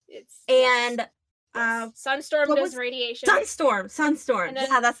 And Sunstorm does radiation. Sunstorm. Then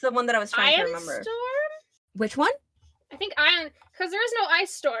Yeah, that's the one that I was trying to remember. Iron Storm? Which one? I think Ion, because there is no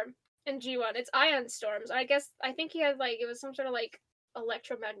Ice Storm in G1. It's Ion Storms. I think he had it was some sort of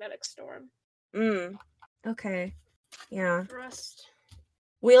electromagnetic storm. Okay. Yeah. Thrust.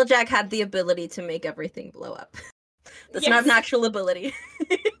 Wheeljack had the ability to make everything blow up. That's not an actual ability.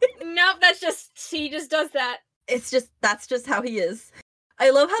 Nope, he just does that. That's just how he is. I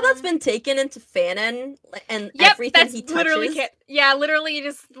love how that's been taken into fanon and everything he touches. Literally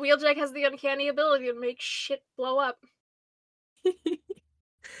just Wheeljack has the uncanny ability to make shit blow up.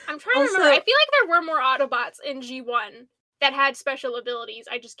 I'm trying to remember. I feel like there were more Autobots in G1 that had special abilities.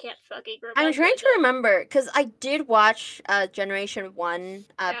 I just can't fucking remember. I'm trying to remember, because I did watch Generation 1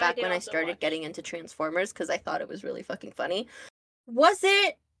 back when I started getting into Transformers, because I thought it was really fucking funny. Was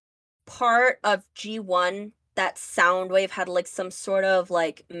it part of G1 that Soundwave had some sort of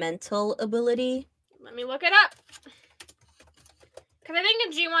mental ability? Let me look it up. Because I think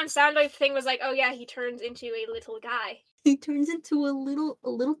in G1 Soundwave thing was oh yeah, he turns into a little guy. He turns into a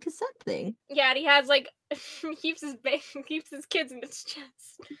little cassette thing. Yeah, and he has keeps his kids in his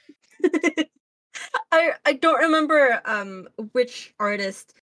chest. I don't remember which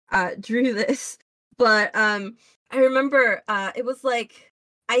artist drew this, but I remember it was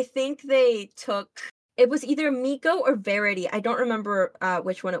I think they took, it was either Miko or Verity. I don't remember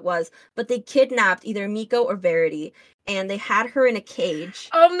which one it was, but they kidnapped either Miko or Verity, and they had her in a cage.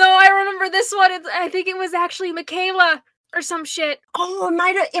 Oh no, I remember this one. I think it was actually Michaela or some shit. Oh, it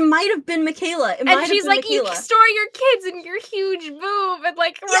might have been Michaela. And she's you store your kids in your huge boob, and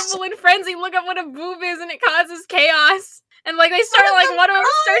Rumble and Frenzy look up what a boob is, and it causes chaos. And they start one of them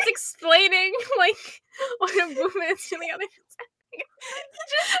starts explaining what a boob is to the other.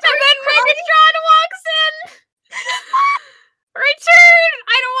 And then Megatron walks in. Return!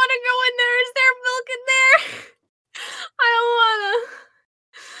 I don't want to go in there. Is there milk in there? I don't wanna.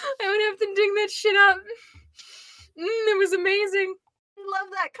 I would have to dig that shit up. It was amazing. I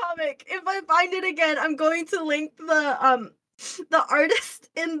love that comic. If I find it again, I'm going to link the artist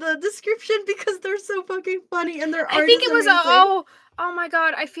in the description, because they're so fucking funny and their art. I think it was amazing. Oh my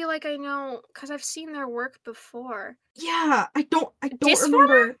god, I feel like I know, because I've seen their work before. Yeah, I don't Disformer?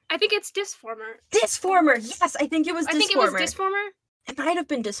 remember. I think it's Disformer. Disformer, yes, I think it was Disformer. I think it was Disformer. It might have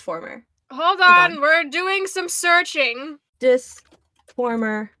been Disformer. Hold on, we're doing some searching.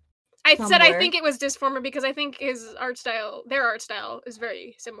 Disformer. I said I think it was Disformer because I think their art style is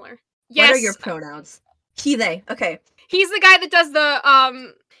very similar. Yes. What are your pronouns? He, they. Okay. He's the guy that does the,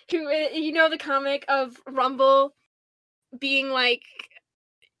 the comic of Rumble being oh,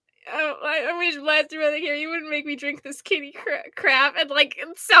 I wish Blaster wasn't here. You wouldn't make me drink this kitty crap. And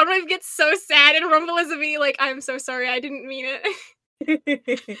Soundwave gets so sad, and Rumble is me I'm so sorry, I didn't mean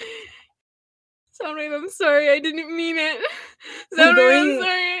it. Soundwave, I'm sorry, I didn't mean it. Soundwave, I'm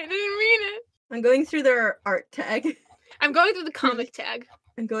sorry, I didn't mean it. I'm going through their art tag. I'm going through the comic tag.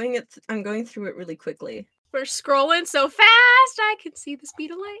 I'm going through it really quickly. We're scrolling so fast I can see the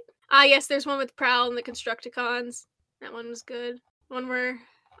speed of light. Yes, there's one with Prowl and the Constructicons. That one was good. One where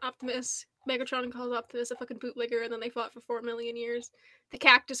Megatron calls Optimus a fucking bootlegger, and then they fought for 4 million years. The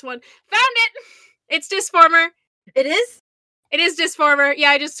cactus one. Found it! It's Disformer. It is? It is Disformer. Yeah,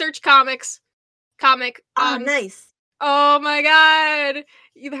 I just searched comics. Oh, nice. Oh my god.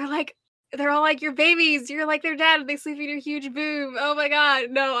 They're all your babies. You're their dad, and they sleep in your huge boob. Oh my god.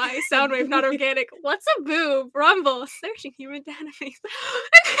 No, Soundwave, not organic. What's a boob? Rumble. Searching human database. And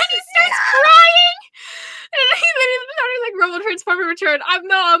then he starts crying! And then he's starting Rumble Transformer Return. I'm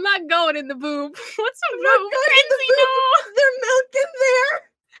not going in the boob. What's a boob? Frenzy, no! There's milk in there!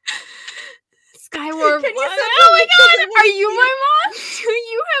 Skywarp. Can you oh my god! Are you my mom? Do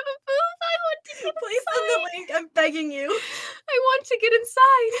you have a boob? I want to get Place the begging you. I want to get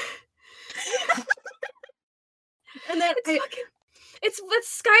inside. And then It's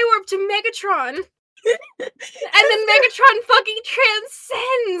Skywarp to Megatron. And then Megatron fucking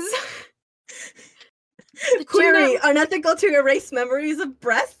transcends. Query, unethical to erase memories of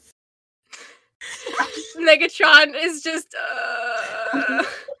breasts? Megatron is just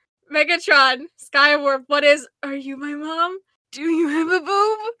Megatron, Skywarp, are you my mom? Do you have a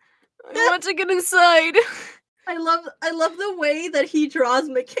boob? I want to get inside. I love the way that he draws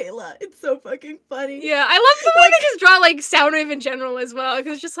Michaela. It's so fucking funny. Yeah, I love the way they just draw like Soundwave in general as well,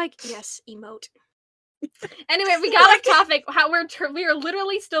 because it's just like, yes, emote. Anyway, we got off topic. How we are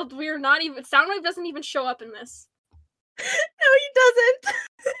literally still, we are not even, Soundwave doesn't even show up in this. No, he doesn't.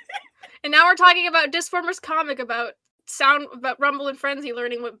 And now we're talking about Disformers comic about Rumble and Frenzy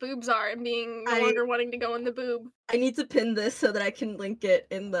learning what boobs are and being no longer wanting to go in the boob. I need to pin this so that I can link it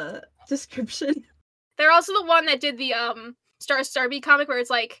in the description. They're also the one that did the Starby comic where it's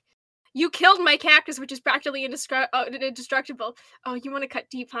like, you killed my cactus, which is practically indestructible. Oh, you want to cut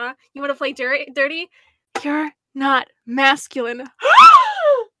deep, huh? You want to play dirty? You're not masculine.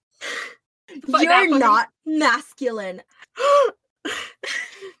 You're not masculine.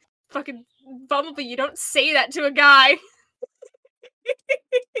 Fucking Bumblebee, you don't say that to a guy.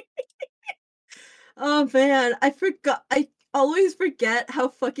 Oh man, I always forget how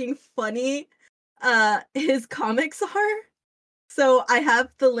fucking funny his comics are. So I have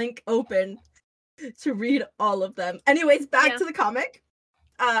the link open to read all of them. Anyways, back to the comic.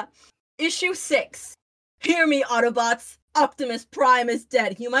 Issue 6. Hear me, Autobots. Optimus Prime is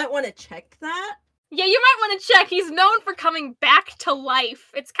dead. You might want to check that. Yeah, you might want to check. He's known for coming back to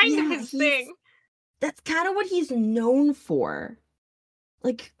life. It's kind of his thing. That's kind of what he's known for.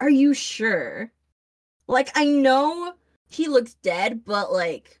 Like, are you sure? Like, I know he looks dead, but,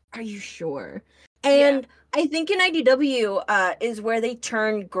 like, are you sure? And I think in IDW is where they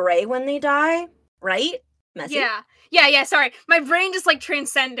turn gray when they die, right? Messy? Yeah, sorry. My brain just, like,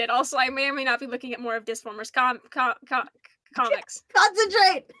 transcended. Also, I may or may not be looking at more of Disformers comics.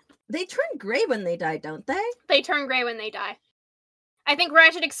 Concentrate! They turn gray when they die, don't they? They turn gray when they die. I think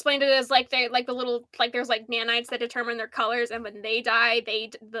Ratchet explained it as like they like the little like there's like nanites that determine their colors, and when they die,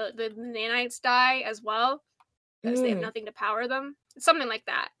 the nanites die as well because they have nothing to power them. Something like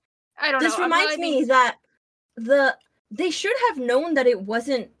that. I don't know. This reminds me that they should have known that it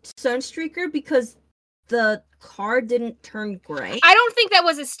wasn't Sunstreaker because the car didn't turn gray. I don't think that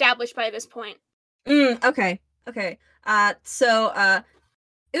was established by this point. Okay.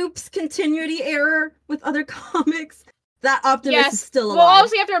 Oops, continuity error with other comics. That Optimus is still alive. Well,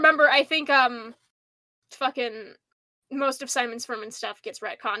 also you have to remember, I think, fucking most of Simon Furman's stuff gets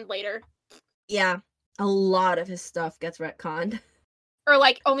retconned later. Yeah, a lot of his stuff gets retconned. Or,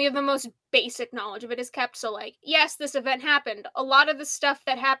 like, only the most basic knowledge of it is kept, so, like, yes, this event happened. A lot of the stuff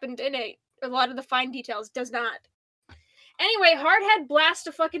that happened in it, a lot of the fine details, does not. Anyway, Hardhead blasts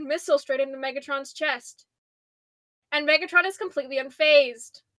a fucking missile straight into Megatron's chest. And Megatron is completely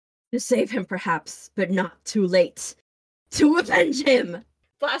unfazed. To save him, perhaps, but not too late. To avenge him!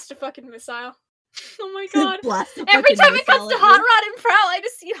 Blast a fucking missile. Oh my god. Every time it comes to Hot Rod and Prowl, I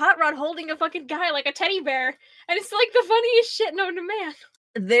just see Hot Rod holding a fucking guy like a teddy bear. And it's like the funniest shit known to man.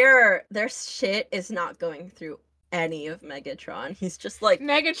 Their shit is not going through any of Megatron. He's just like...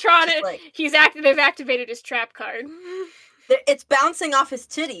 Megatron, they've activated his trap card. It's bouncing off his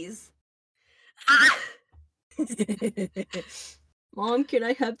titties. Mom, can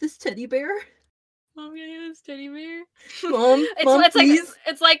I have this teddy bear? Mom, can I have this teddy bear? Mom, please?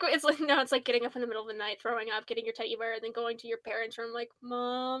 It's like getting up in the middle of the night, throwing up, getting your teddy bear, and then going to your parents' room like,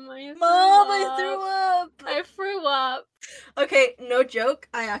 Mom, I threw up. I threw up. Okay, no joke.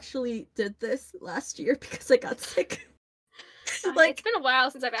 I actually did this last year because I got sick. It's been a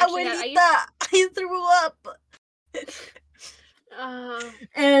while since I've actually I threw up.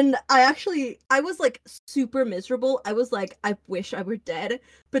 And I was like super miserable. I was like, I wish I were dead.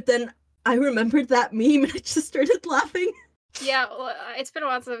 But then I remembered that meme and I just started laughing. Yeah, well, it's been a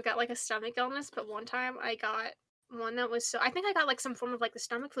while since I've got like a stomach illness, but one time I got one that was I think I got like some form of like the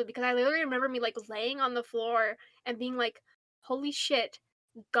stomach flu because I literally remember me like laying on the floor and being like, holy shit,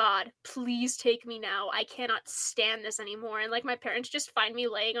 God, please take me now. I cannot stand this anymore. And like my parents just find me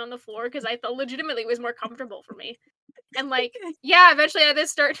laying on the floor because I thought legitimately it was more comfortable for me. And like, yeah, eventually I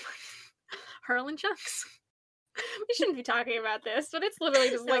just start hurling chunks. We shouldn't be talking about this, but it's literally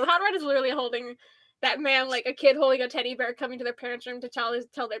just like Hot Rod is literally holding that man like a kid holding a teddy bear coming to their parents' room to tell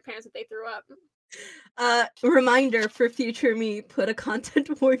their parents that they threw up. Reminder for future me, put a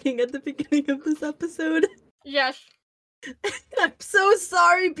content warning at the beginning of this episode. Yes. I'm so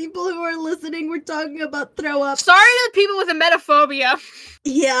sorry, people who are listening. We're talking about throw up. Sorry to the people with emetophobia.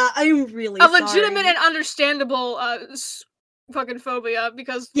 Yeah, I'm really A legitimate sorry. and understandable fucking phobia,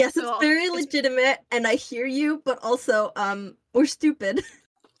 because Yes, it's very legitimate, and I hear you, but also, we're stupid.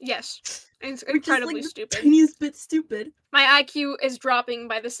 Yes, it's We're incredibly just, like, stupid. the tiniest bit stupid. My IQ is dropping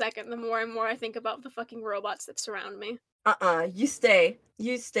by the second the more and more I think about the fucking robots that surround me. You stay.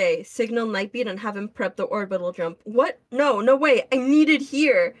 You stay. Signal Nightbeat and have him prep the orbital jump. What? No, wait. I need it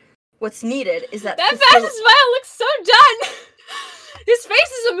here. What's needed is that Fascist Smile looks so done! His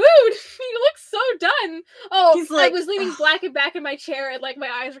face is a mood! He looks so done! Oh, He's like, I was leaning black and back in my chair, and, like, my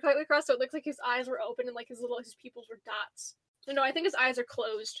eyes were slightly crossed, so it looks like his eyes were open and, like, his pupils were dots. No, I think his eyes are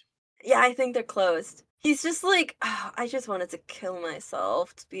closed. Yeah, I think they're closed. He's just like, I just wanted to kill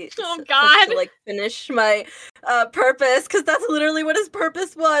myself to like finish my purpose, because that's literally what his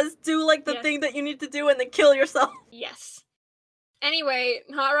purpose was. Do like the thing that you need to do and then kill yourself. Yes. Anyway,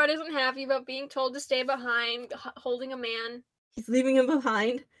 Hot Rod isn't happy about being told to stay behind, holding a man. He's leaving him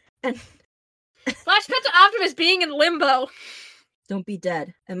behind, and flash cut to Optimus being in limbo. Don't be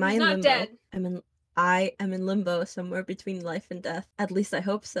dead. Am I in limbo? Dead. I am in limbo, somewhere between life and death. At least I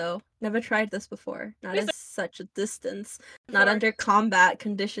hope so. Never tried this before. Not at such a distance. Not under combat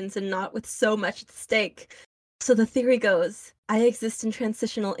conditions, and not with so much at stake. So the theory goes, I exist in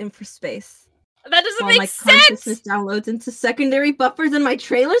transitional infraspace. That doesn't make sense! My consciousness downloads into secondary buffers in my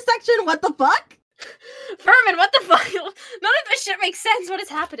trailer section? What the fuck? Furman, what the fuck? None of this shit makes sense. What is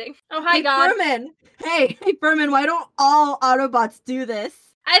happening? Oh, hi, God. Furman! Hey, Furman, why don't all Autobots do this?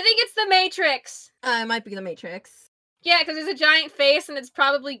 I think it's the Matrix. It might be the Matrix. Yeah, because there's a giant face and it's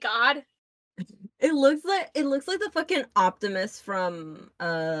probably God. It looks like the fucking Optimus from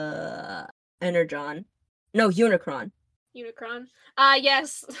Energon. No, Unicron.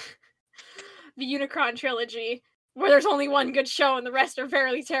 Yes. The Unicron trilogy, where there's only one good show and the rest are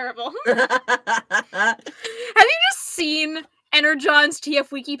fairly terrible. Have you just seen Energon's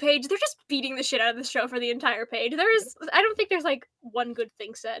TF Wiki page? They're just beating the shit out of the show for the entire page. I don't think there's like one good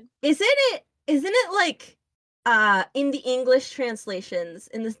thing said. Isn't it like in the English translations,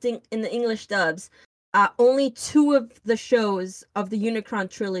 in the English dubs, only 2 of the shows of the Unicron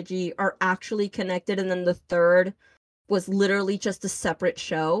trilogy are actually connected, and then the third was literally just a separate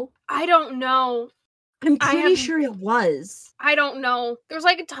show? I don't know. I'm pretty sure it was. I don't know. There's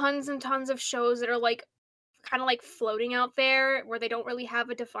like tons and tons of shows that are like kind of like floating out there where they don't really have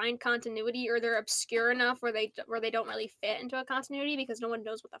a defined continuity, or they're obscure enough where they don't really fit into a continuity because no one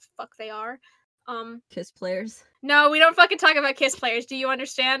knows what the fuck they are. Kiss players? No, we don't fucking talk about Kiss players. Do you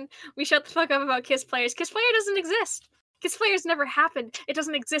understand? We shut the fuck up about Kiss players. Kiss player doesn't exist. Kiss players never happened. It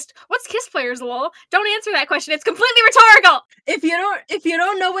doesn't exist. What's Kiss players, lol? Don't answer that question. It's completely rhetorical. If you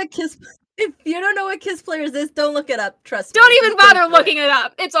don't know what Kiss players is, don't look it up. Trust me. Don't even bother looking it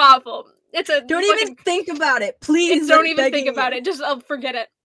up. It's awful. Don't even think about it, please. Don't even think about it. Just forget it.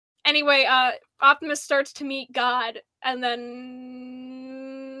 Anyway, Optimus starts to meet God, and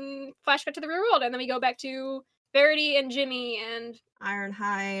then flash cut to the real world, and then we go back to Verity and Jimmy and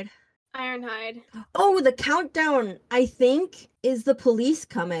Ironhide. Oh, the countdown, I think, is the police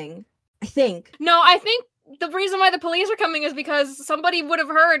coming. I think. No, I think the reason why the police are coming is because somebody would have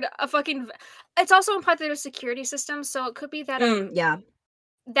heard a fucking... It's also implied that there's a security system, so it could be that...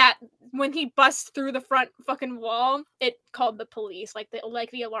 that when he busts through the front fucking wall, it called the police, like the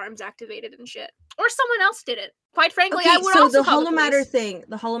alarms activated and shit. Or someone else did it. Quite frankly, I would also call the holomatter thing.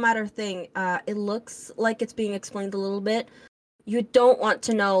 The holomatter thing, it looks like it's being explained a little bit. You don't want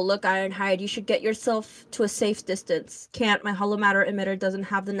to know. Look, Ironhide, you should get yourself to a safe distance. Can't. My holomatter emitter doesn't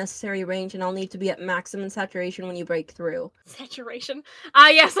have the necessary range, and I'll need to be at maximum saturation when you break through. Saturation?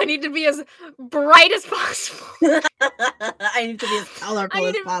 Yes, I need to be as bright as possible. I need to be as colorful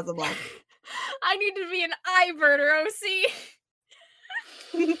as possible. I need to be an eye-burner, OC.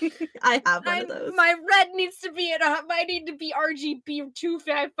 I have one of those. My red needs to be I need to be RGB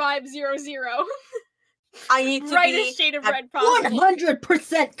 25500. I need to brightest shade of red possible.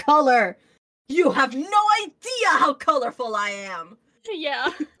 100% color. You have no idea how colorful I am.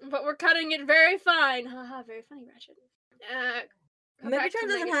 Yeah, but we're cutting it very fine. Haha, very funny, Ratchet. Megatron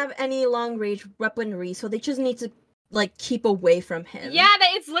doesn't have any long range weaponry, so they just need to like keep away from him. Yeah,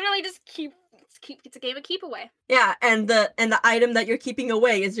 it's literally just keep. It's a game of keep away. Yeah, and the item that you're keeping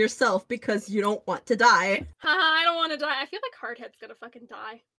away is yourself because you don't want to die. Haha, I don't want to die. I feel like Hardhead's gonna fucking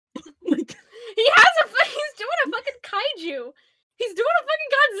die. Oh my God. He's doing a fucking kaiju. He's doing a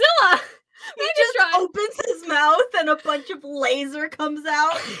fucking Godzilla. He just opens his mouth and a bunch of laser comes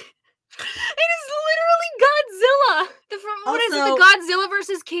out. It is literally Godzilla. What is it? Also- The Godzilla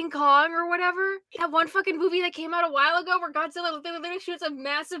versus King Kong or whatever. That one fucking movie that came out a while ago where Godzilla literally shoots a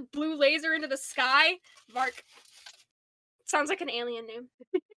massive blue laser into the sky. Mark. Sounds like an alien name.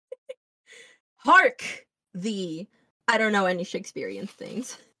 Hark! I don't know any Shakespearean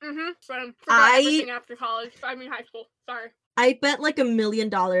things. Forgot everything after college. I mean high school. Sorry. I bet like $1 million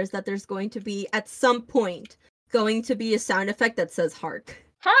that there's going to be, at some point, going to be a sound effect that says hark.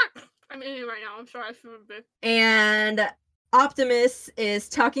 Hark! I'm eating right now. I'm sorry. I feel a bit. And Optimus is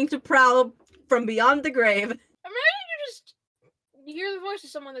talking to Prowl from beyond the grave. Imagine you hear the voice of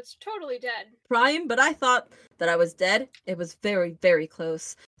someone that's totally dead. Prime, but I thought that I was dead. It was very, very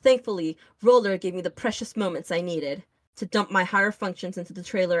close. Thankfully, Roller gave me the precious moments I needed to dump my higher functions into the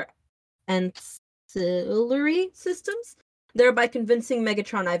trailer ancillary systems, thereby convincing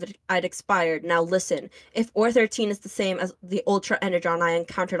Megatron I'd expired. Now listen, if E33 is the same as the Ultra Energon I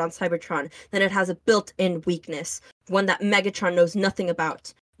encountered on Cybertron, then it has a built-in weakness, one that Megatron knows nothing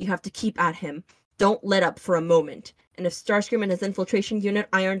about. You have to keep at him. Don't let up for a moment. And if Starscream and his infiltration unit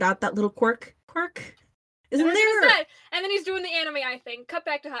ironed out that little quirk, isn't there? And then he's doing the anime eye thing. Cut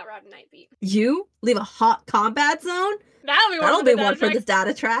back to Hot Rod and Nightbeat. You leave a hot combat zone? That'll be one for the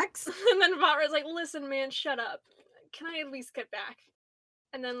data tracks. And then Hot Rod's like, listen, man, shut up. Can I at least get back?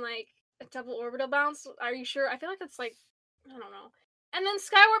 And then, like, a double orbital bounce? Are you sure? I feel like that's, like, I don't know. And then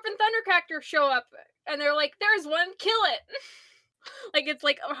Skywarp and Thundercracker show up, and they're like, there's one, kill it! Like, it's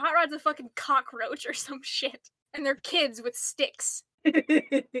like, Hot Rod's a fucking cockroach or some shit. And they're kids with sticks.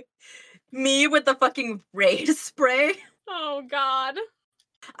 Me with the fucking raid spray. Oh, God.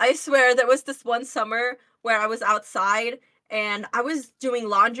 I swear, there was this one summer where I was outside, and I was doing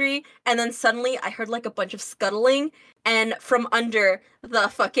laundry, and then suddenly I heard like a bunch of scuttling, and from under the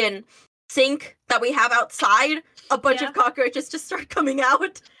fucking sink that we have outside, a bunch of cockroaches just started coming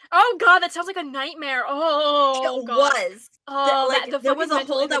out. Oh god, that sounds like a nightmare. Oh, it god. was. Oh, There was a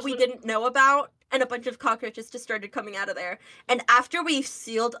hole that we didn't know about, and a bunch of cockroaches just started coming out of there. And after we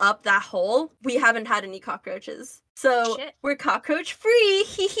sealed up that hole, we haven't had any cockroaches. So we're cockroach free,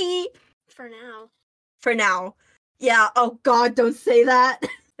 hee hee. For now. For now. Yeah, oh god, don't say that.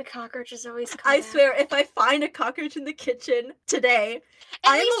 The cockroaches always come I back. swear, if I find a cockroach in the kitchen today,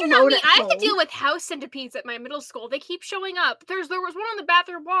 At I'm least you're alone not me. at I have to home. deal with house centipedes at my middle school. They keep showing up. There was one on the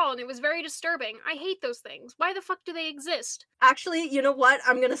bathroom wall, and it was very disturbing. I hate those things. Why the fuck do they exist? Actually, you know what?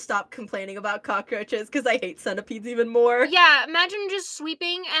 I'm gonna stop complaining about cockroaches, because I hate centipedes even more. Yeah, imagine just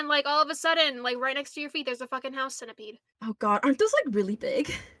sweeping, and like all of a sudden, like right next to your feet, there's a fucking house centipede. Oh god, aren't those like really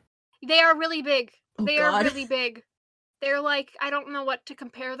big? They are really big. Oh, They God. are really big. They're like, I don't know what to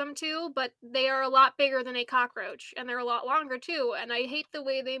compare them to, but they are a lot bigger than a cockroach, and they're a lot longer too, and I hate the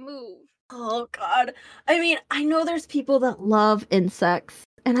way they move. Oh god. I mean, I know there's people that love insects,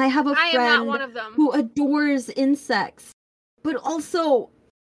 and I have a I am friend not one of them. who adores insects. But also,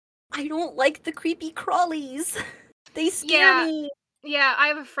 I don't like the creepy crawlies. They scare me. Yeah, I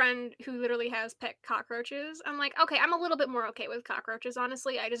have a friend who literally has pet cockroaches. I'm like, okay, I'm a little bit more okay with cockroaches,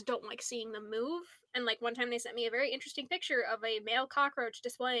 honestly. I just don't like seeing them move. And like one time they sent me a very interesting picture of a male cockroach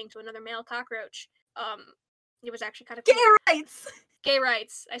displaying to another male cockroach. It was actually kind of Gay cool. rights! Gay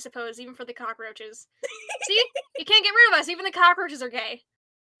rights, I suppose, even for the cockroaches. See? You can't get rid of us, even the cockroaches are gay.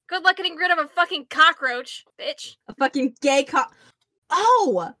 Good luck getting rid of a fucking cockroach, bitch. A fucking gay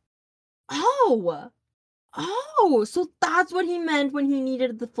Oh! Oh, so that's what he meant when he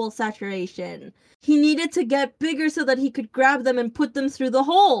needed the full saturation. He needed to get bigger so that he could grab them and put them through the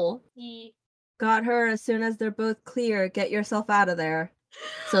hole. He Got her. As soon as they're both clear, get yourself out of there.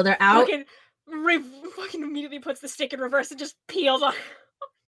 So they're out. fucking immediately puts the stick in reverse and just peels off.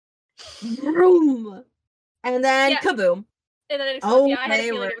 Vroom. And then Yeah. kaboom. And then it explodes. Yeah, I had a Okay,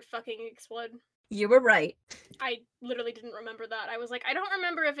 feeling we're- it would fucking explode. You were right. I literally didn't remember that. I was like, I don't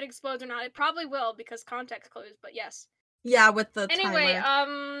remember if it explodes or not. It probably will because context clues, but yes. Yeah, with the Anyway,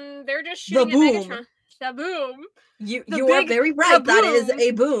 timer. they're just The shooting at boom. Megatron. The boom. You the are big very right. That is kaboom.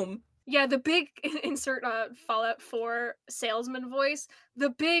 a boom. Yeah, the big insert Fallout 4 salesman voice. The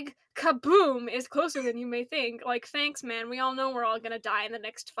big kaboom is closer than you may think. Like, thanks, man. We all know we're all gonna die in the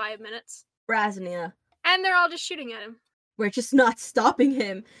next 5 minutes. Brasnia. And they're all just shooting at him. We're just not stopping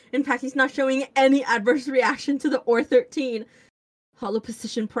him. In fact, he's not showing any adverse reaction to the OR-13. Hollow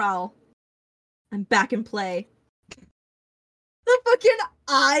position prowl. I'm back in play. The fucking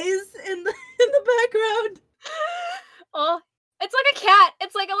eyes in the background. Oh, it's like a cat.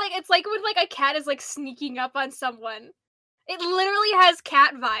 It's like when like a cat is like sneaking up on someone. It literally has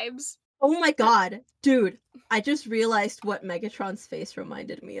cat vibes. Oh my god. Dude, I just realized what Megatron's face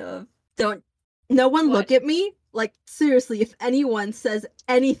reminded me of. No one What? look at me. Like, seriously, if anyone says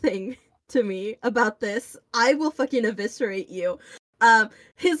anything to me about this, I will fucking eviscerate you.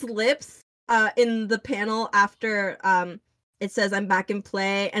 His lips, in the panel after, it says I'm back in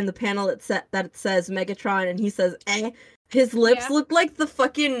play, and the panel that it says Megatron, and he says, eh, his lips look like the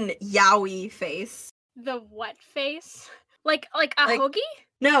fucking yaoi face. The what face? Like a hoagie?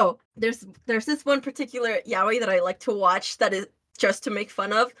 No, there's this one particular yaoi that I like to watch that is just to make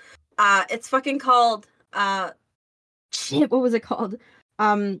fun of. It's fucking called, shit, what was it called?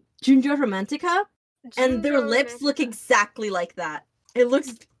 Junjo Romantica? And their lips look exactly like that.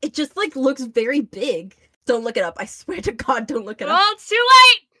 It just like looks very big. Don't look it up. I swear to God, don't look it up. Well, it's too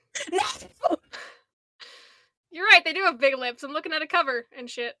late! No! You're right, they do have big lips. I'm looking at a cover and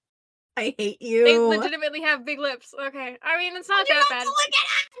shit. I hate you. They legitimately have big lips. Okay. I mean, it's not that bad. Look it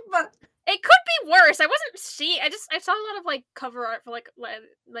up! It could be worse. I wasn't I saw a lot of like cover art for like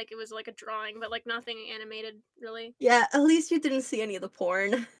it was like a drawing, but like nothing animated really. Yeah, at least you didn't see any of the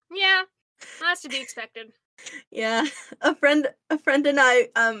porn. Yeah. That's to be expected. Yeah. A friend and I,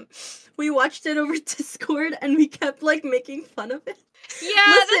 we watched it over Discord and we kept like making fun of it.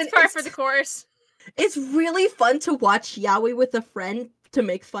 Yeah, that's par for the course. It's really fun to watch yaoi with a friend to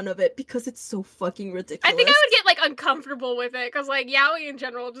make fun of it because it's so fucking ridiculous. I think I would get like uncomfortable with it because like yaoi in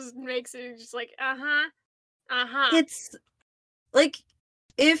general just makes it just like It's like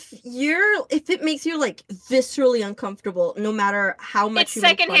if it makes you like viscerally uncomfortable, no matter how much it's you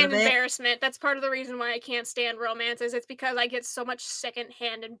make fun of secondhand it. embarrassment. That's part of the reason why I can't stand romances. It's because I get so much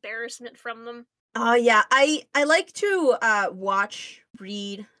secondhand embarrassment from them. Yeah, I like to watch,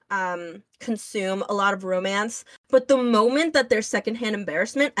 read, consume a lot of romance, but the moment that there's secondhand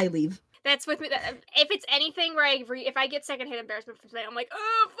embarrassment, I leave. That's with me. If it's anything where if I get secondhand embarrassment from something, I'm like,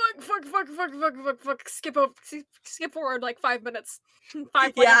 oh fuck, skip forward like 5 minutes. Yeah,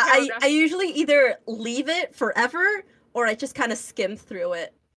 I usually either leave it forever or I just kind of skim through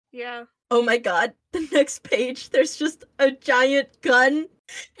it. Yeah. Oh my god, the next page, there's just a giant gun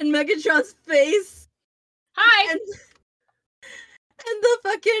in Megatron's face. Hi. And the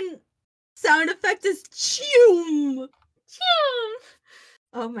fucking sound effect is choom. Choom.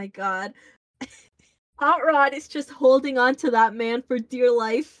 Oh my god. Hot Rod is just holding on to that man for dear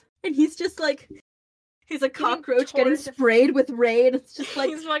life. And he's just like, he's a cockroach getting sprayed with rain. It's just like,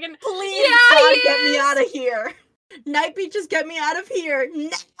 he's fucking, please, God, get me out of here. Nightbeat, just get me out of here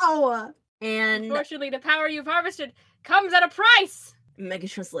now. And unfortunately, the power you've harvested comes at a price.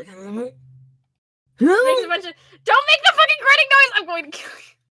 Megatron's like, Makes a bunch of, don't make the fucking grunting noise. I'm going to kill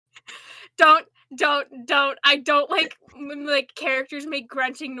you. Don't. I don't like when like characters make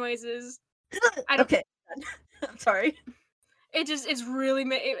grunting noises. Okay. I'm sorry. It's really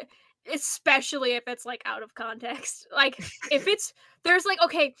especially if it's like out of context. Like if there's like,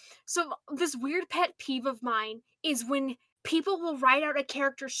 okay, so this weird pet peeve of mine is when people will write out a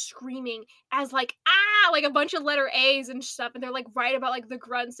character screaming as like like a bunch of letter A's and stuff, and they're like write about like the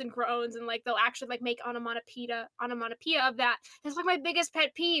grunts and groans, and like they'll actually like make onomatopoeia of that. That's like my biggest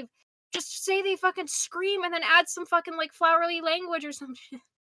pet peeve. Just say they fucking scream and then add some fucking like flowery language or some shit.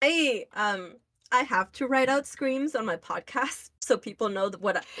 I have to write out screams on my podcast so people know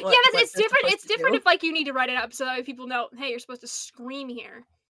what it's different. It's different if like you need to write it up so that way people know, hey, you're supposed to scream here.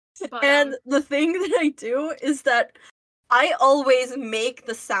 But, and the thing that I do is that I always make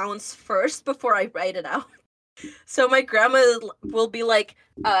the sounds first before I write it out. So my grandma will be like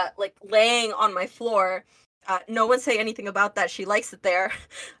laying on my floor. No one say anything about that. She likes it there.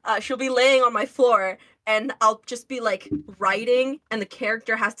 She'll be laying on my floor, and I'll just be like writing, and the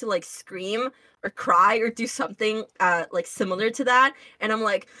character has to like scream or cry or do something like similar to that. And I'm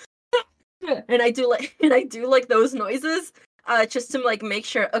like, and I do like those noises just to like make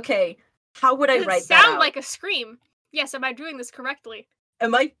sure. Okay, how would I write that? Sound like a scream. Yes, am I doing this correctly?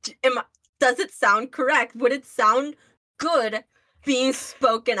 Does it sound correct? Would it sound good being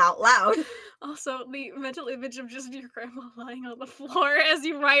spoken out loud? Also, the mental image of just your grandma lying on the floor as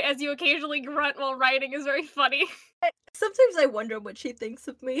you write, as you occasionally grunt while writing is very funny. Sometimes I wonder what she thinks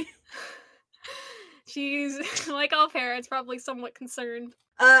of me. She's, like all parents, probably somewhat concerned.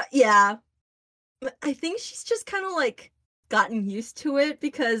 Yeah. I think she's just kind of like gotten used to it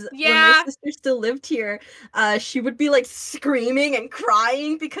because when my sister still lived here, she would be like screaming and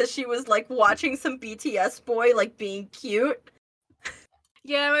crying because she was like watching some BTS boy like being cute.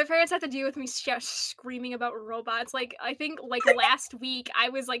 Yeah, my parents had to deal with me screaming about robots. Like, I think, like, last week, I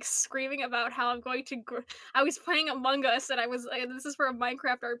was, like, screaming about how I'm going to... I was playing Among Us, and I was... this is for a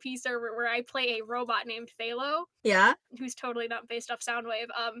Minecraft RP server where I play a robot named Phalo. Yeah? Who's totally not based off Soundwave.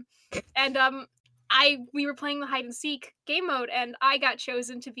 We were playing the hide-and-seek game mode, and I got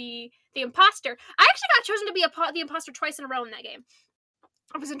chosen to be the imposter. I actually got chosen to be the imposter twice in a row in that game.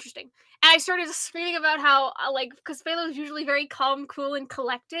 It was interesting. And I started screaming about how, because Phaelo is usually very calm, cool, and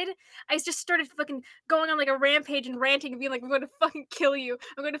collected. I just started fucking going on, like, a rampage and ranting and being like, I'm going to fucking kill you.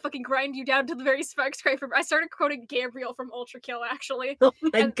 I'm going to fucking grind you down to the very sparks cry from... I started quoting Gabriel from Ultra Kill, actually. Oh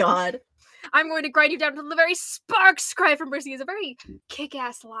my god. I'm going to grind you down to the very sparks cry from Mercy. It's a very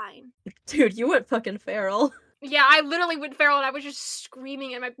kick-ass line. Dude, you went fucking feral. Yeah, I literally went feral and I was just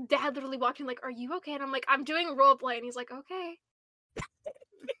screaming and my dad literally walked in like, are you okay? And I'm like, I'm doing roleplay. And he's like, okay.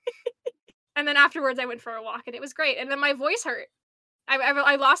 And then afterwards I went for a walk and it was great. And then my voice hurt.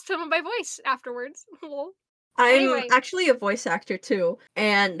 I lost some of my voice afterwards. I'm Anyway. actually a voice actor too.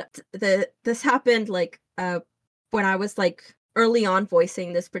 And this happened like when I was like early on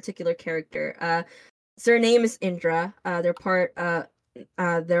voicing this particular character. Their name is Indra. They're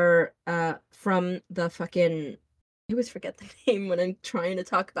from the fucking... I always forget the name when I'm trying to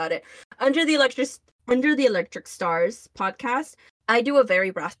talk about it. Under the Electric Stars podcast, I do a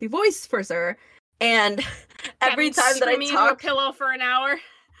very raspy voice for Zer, and every time that I into a talk, pillow for an hour.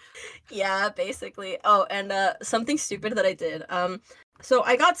 yeah, basically. Oh, and something stupid that I did. So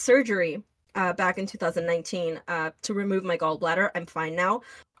I got surgery back in 2019 to remove my gallbladder. I'm fine now.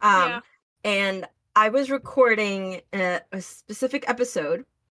 And I was recording a specific episode,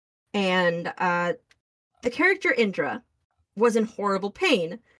 and the character Indra was in horrible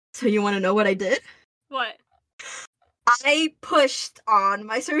pain. So you want to know what I did? What? I pushed on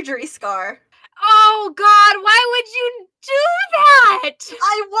my surgery scar. Oh god, why would you do that?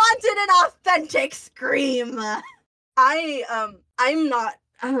 I wanted an authentic scream. I'm not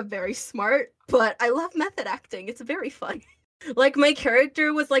very smart, but I love method acting. It's very fun. Like, my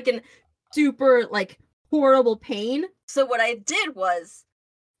character was like in super like horrible pain. So what I did was,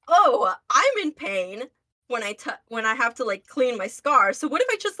 oh, I'm in pain when I have to like clean my scar. So what if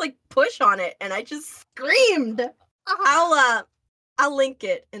I just like push on it and I just screamed? I'll link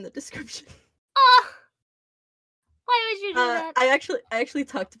it in the description. Oh, why would you do that? I actually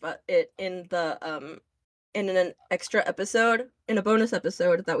talked about it in the in an extra episode, in a bonus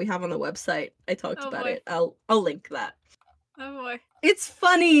episode that we have on the website. I talked about it. I'll link that. Oh boy. It's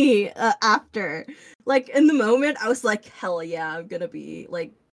funny after. Like, in the moment, I was like, hell yeah, I'm gonna be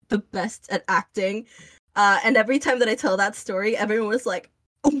like the best at acting. And every time that I tell that story, everyone was like,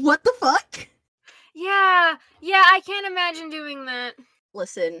 what the fuck? Yeah, I can't imagine doing that.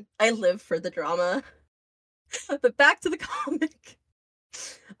 Listen, I live for the drama. But back to the comic.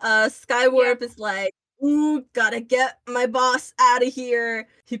 Skywarp is like, ooh, gotta get my boss out of here.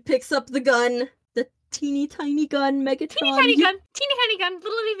 He picks up the gun, the teeny tiny gun, Megatron. Teeny tiny gun,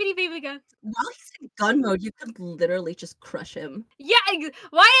 little bitty baby gun. While he's in gun mode, you could literally just crush him. Yeah,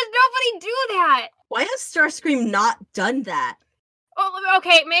 why does nobody do that? Why has Starscream not done that? Oh,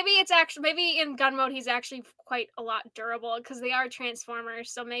 okay, maybe in gun mode he's actually quite a lot durable because they are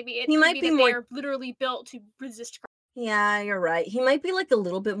Transformers, so maybe it could be that they're literally built to resist. Yeah, you're right. He might be like a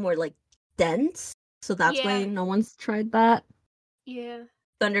little bit more like dense, so that's why no one's tried that. Yeah.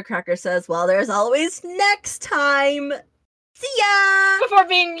 Thundercracker says, well, there's always next time. See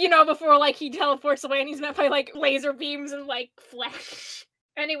ya! Before like he teleports away and he's met by like laser beams and like flash.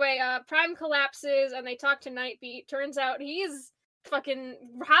 Anyway, Prime collapses and they talk to Nightbeat. Turns out he's fucking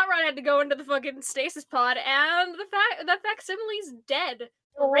Hot Rod had to go into the fucking stasis pod and the facsimile's dead.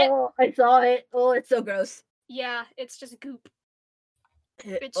 Oh, I saw it. Oh, it's so gross. Yeah, it's just goop.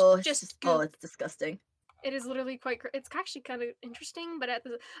 It's disgusting. It is literally it's actually kind of interesting, but I'm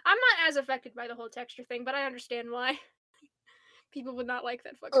not as affected by the whole texture thing, but I understand why. People would not like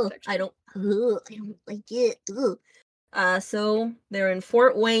that fucking texture. I don't like it. So they're in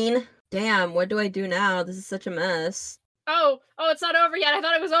Fort Wayne. Damn, what do I do now? This is such a mess. Oh, it's not over yet. I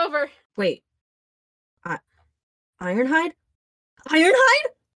thought it was over. Wait. Ironhide? Ironhide?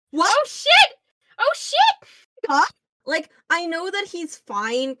 What? Oh shit! Huh? Like, I know that he's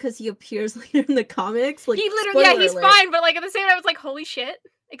fine because he appears later in the comics. Like, he literally, he's fine, but like at the same time, I was like, holy shit!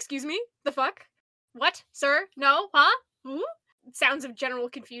 Excuse me? The fuck? What, sir? No? Huh? Ooh? Sounds of general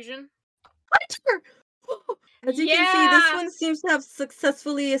confusion. As you can see, this one seems to have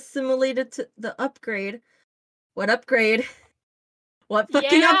successfully assimilated to the upgrade. What upgrade? What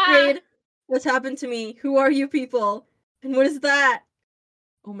fucking upgrade? What's happened to me? Who are you people? And what is that?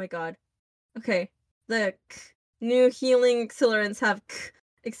 Oh my god. Okay. The new healing accelerants have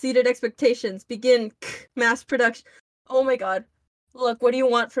exceeded expectations. Begin mass production. Oh my god. Look, what do you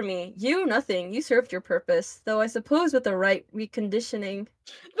want from me? You, nothing. You served your purpose. Though I suppose with the right reconditioning.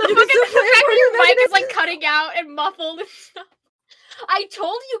 The fact that your mic is like cutting out and muffled and stuff. I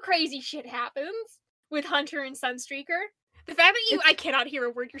told you crazy shit happens with Hunter and Sunstreaker. The fact that I cannot hear a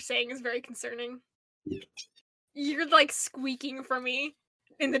word you're saying is very concerning. You're like squeaking for me.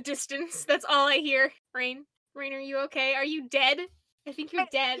 in the distance. That's all I hear. Rain, are you okay? Are you dead? I think you're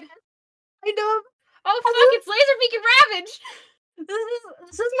dead. I know. Oh fuck! It's Laserbeak and Ravage.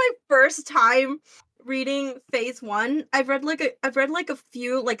 This is my first time reading Phase 1. I've read like a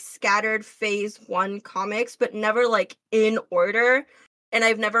few like scattered Phase 1 comics, but never like in order. And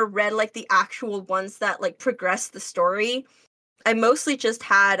I've never read like the actual ones that like progress the story. I mostly just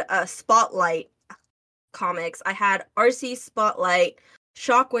had Spotlight comics. I had RC Spotlight,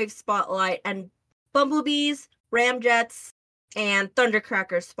 Shockwave Spotlight, and Bumblebees, Ramjets, and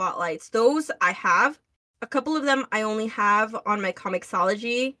Thundercracker Spotlights. Those I have. A couple of them I only have on my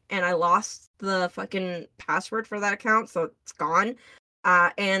Comixology, and I lost the fucking password for that account, so it's gone.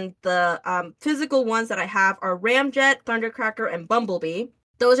 And the physical ones that I have are Ramjet, Thundercracker, and Bumblebee.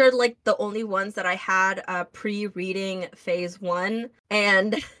 Those are like the only ones that I had pre-reading Phase 1.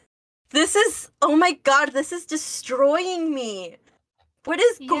 And this is, oh my god, this is destroying me. What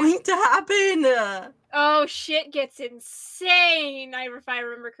is going to happen? Oh, shit gets insane, if I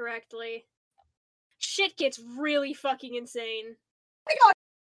remember correctly. Shit gets really fucking insane. Oh my god!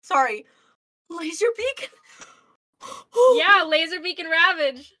 Sorry. Laserbeak? Yeah, Laserbeak and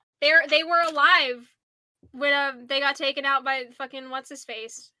Ravage. They were alive when they got taken out by fucking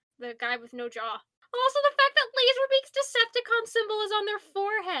what's-his-face? The guy with no jaw. Also, the fact that Laserbeak's Decepticon symbol is on their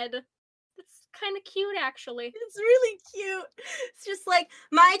forehead. That's kind of cute, actually. It's really cute. It's just like,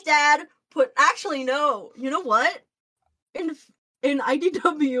 my dad put... Actually, no. You know what? In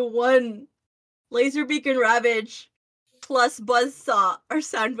IDW 1... Laserbeak and Ravage plus Buzzsaw are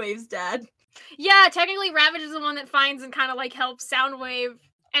Soundwave's dad. Yeah, technically Ravage is the one that finds and kind of like helps Soundwave,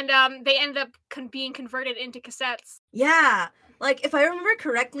 and they end up being converted into cassettes. Yeah, like if I remember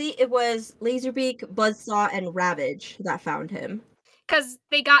correctly, it was Laserbeak, Buzzsaw, and Ravage that found him. Because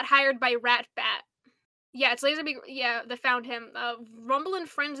they got hired by Ratbat. Yeah, it's Laserbeak, that found him. Rumble and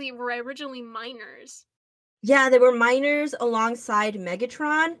Frenzy were originally miners. Yeah, they were miners alongside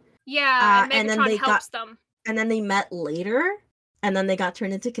Megatron. Yeah, and Megatron helps them. And then they met later, and then they got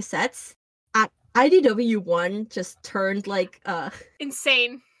turned into cassettes. IDW 1 just turned like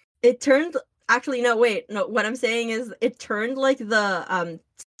insane. It turned actually no, what I'm saying is it turned like the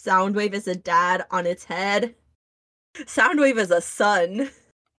Soundwave as a dad on its head. Soundwave as a son.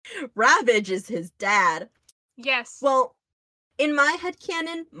 Ravage is his dad. Yes. Well, in my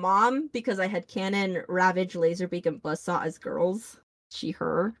headcanon, mom, because I had canon Ravage, Laserbeak, and Buzzsaw as girls. She,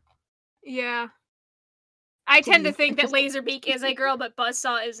 her. Yeah. I tend to think that Laserbeak is a girl, but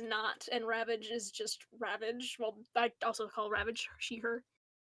Buzzsaw is not, and Ravage is just Ravage. Well, I also call Ravage she, her.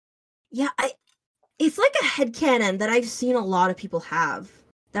 Yeah, it's like a headcanon that I've seen a lot of people have,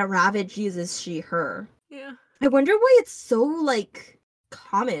 that Ravage uses she, her. Yeah. I wonder why it's so, like,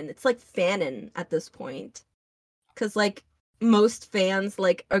 common. It's like fanon at this point. Because, like, most fans,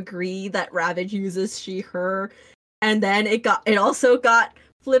 like, agree that Ravage uses she, her, and then it also got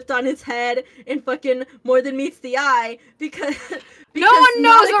flipped on its head in fucking More Than Meets the Eye because no one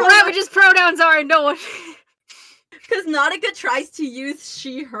knows what Ravage's pronouns are. No one. Because Nautica tries to use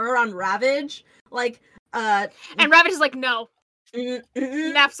she, her on Ravage, like and Ravage is like, no,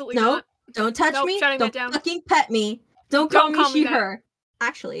 absolutely no, not. Don't touch me. Shutting don't that down. Fucking pet me. Don't call me she, that. her.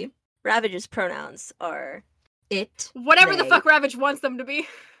 Actually, Ravage's pronouns are it. Whatever they. the fuck Ravage wants them to be.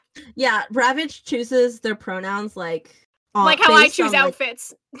 Yeah, Ravage chooses their pronouns like how I choose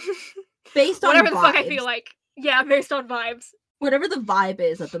outfits. Based on whatever vibes. The fuck I feel like. Yeah, based on vibes. Whatever the vibe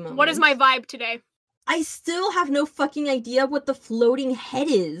is at the moment. What is my vibe today? I still have no fucking idea what the floating head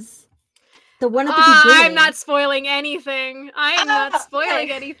is. The one at the beginning. I'm not spoiling anything. I am not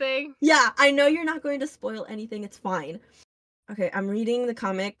spoiling anything. Yeah, I know you're not going to spoil anything. It's fine. Okay, I'm reading the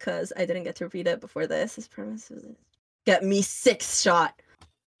comic because I didn't get to read it before this. His premise is get me 6-shot.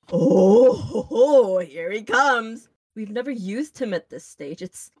 Oh, here he comes. We've never used him at this stage.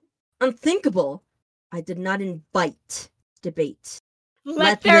 It's unthinkable. I did not invite debate.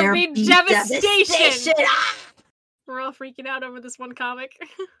 Let there be devastation! Ah! We're all freaking out over this one comic.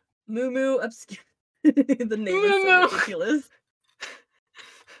 Moo obscure. The name is so ridiculous.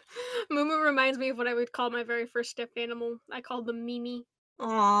 Moo reminds me of what I would call my very first stuffed animal. I called them Mimi.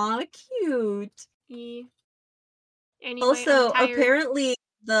 Aw, cute. Yeah. Anyway, Also, apparently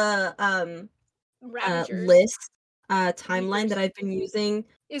the list timeline that I've been using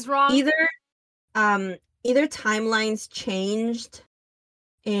is wrong. Either timelines changed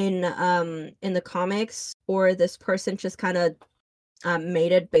in the comics, or this person just kind of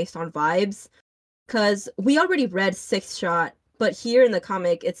made it based on vibes. Because we already read 6-shot, but here in the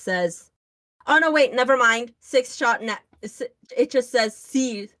comic it says, oh no, wait, never mind. 6-shot it just says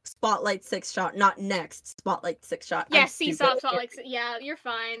C Spotlight 6 shot, not next Spotlight 6 shot. Yeah, I'm see stupid. Spotlight. Yeah, you're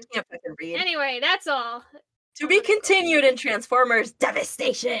fine. Can't fucking read. Anyway, that's all. To be continued in Transformers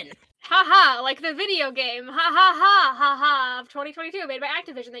Devastation. Haha, like the video game. Ha ha ha ha ha of 2022 made by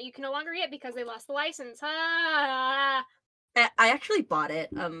Activision that you can no longer get because they lost the license. Ha. I actually bought it.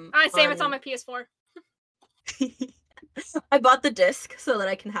 Same. It's on my PS4. I bought the disc so that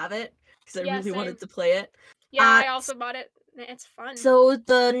I can have it because I really wanted to play it. Yeah, I also bought it. It's fun. So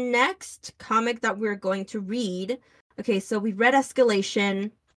the next comic that we're going to read. Okay, so we read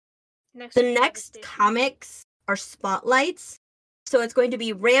Escalation. The next comics are Spotlights. So it's going to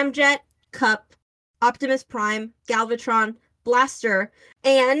be Ramjet, Cup, Optimus Prime, Galvatron, Blaster,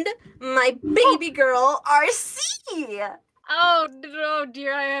 and my baby girl, RC! Oh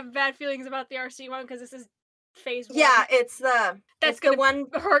dear, I have bad feelings about the RC one because this is phase 1. Yeah, it's the one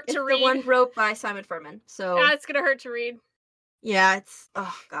hurt to read. The one wrote by Simon Furman. So it's gonna hurt to read. Yeah, it's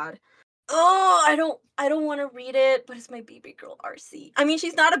god. Oh, I don't want to read it, but it's my baby girl RC. I mean,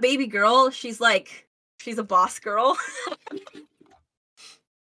 she's not a baby girl. She's a boss girl.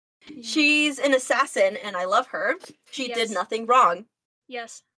 She's an assassin, and I love her. She did nothing wrong.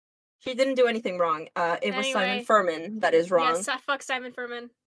 Yes. She didn't do anything wrong. It was Simon Furman that is wrong. Yes, fuck Simon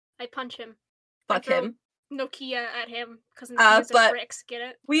Furman. I punch him. Fuck him. Nokia at him because Nokia's are bricks. Get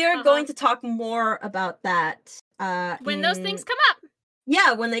it? We are going to talk more about that when those things come up.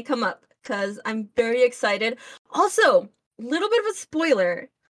 Yeah, when they come up, because I'm very excited. Also, little bit of a spoiler.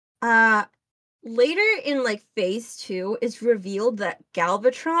 Later in phase 2, it's revealed that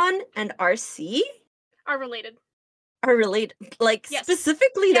Galvatron and RC are related. Yes.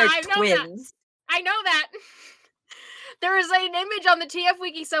 Specifically, they're twins. I know that. There is an image on the TF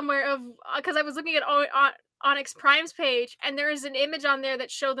Wiki somewhere of because I was looking at Onyx Prime's page, and there is an image on there that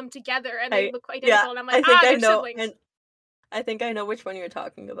showed them together, and they look identical. And I'm like, they're siblings. And I think I know which one you're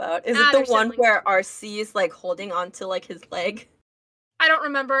talking about. Is it the one where RC is holding onto his leg? I don't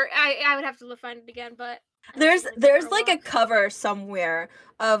remember. I would have to find it again, but there's a cover somewhere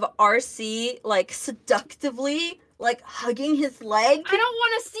of RC seductively hugging his leg. I don't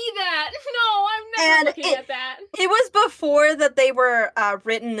want to see that. No, I'm never looking at that. It was before that they were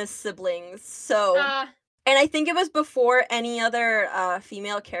written as siblings. So and I think it was before any other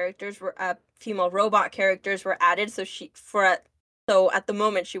female robot characters were added. So so at the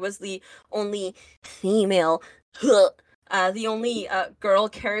moment she was the only female the only girl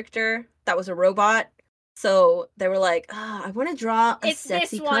character that was a robot. So they were like, I want to draw a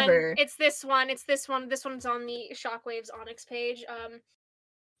sexy cover. It's this one. This one's on the Shockwaves Onyx page.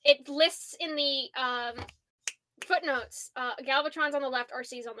 It lists in the footnotes. Galvatron's on the left,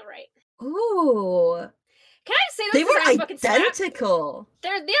 RC's on the right. Ooh. Can I say those designs fucking slap? They were identical.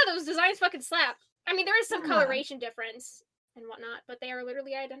 Those designs fucking slap. I mean, there is some coloration difference and whatnot, but they are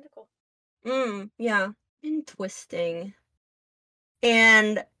literally identical. Yeah. And twisting.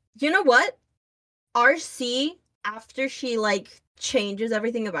 And you know what? RC, after she changes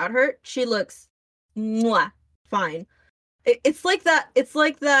everything about her, she looks fine. It's like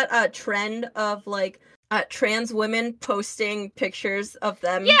that trend of trans women posting pictures of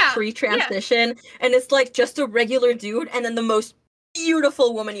them pre-transition, and it's just a regular dude and then the most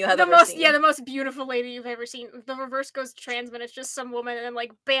beautiful woman you have ever seen. Yeah, the most beautiful lady you've ever seen. The reverse goes trans, but it's just some woman, and then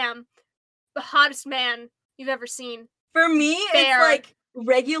bam, the hottest man you've ever seen. For me, it's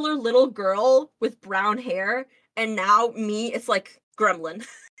regular little girl with brown hair, and now me, it's Gremlin.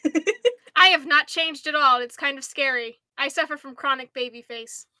 I have not changed at all. It's kind of scary. I suffer from chronic baby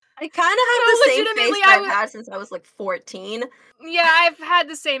face. I kind of have the same face that I've had since I was 14. Yeah, I've had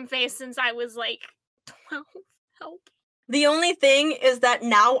the same face since I was 12. Help. The only thing is that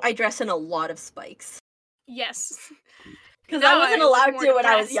now I dress in a lot of spikes. Yes. Because I wasn't allowed to when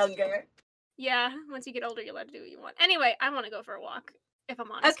I was younger. Yeah, once you get older, you're allowed to do what you want. Anyway, I want to go for a walk, if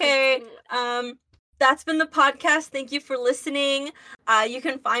I'm honest. Okay, that's been the podcast. Thank you for listening. You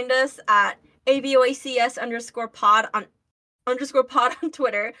can find us at ABOACS_pod on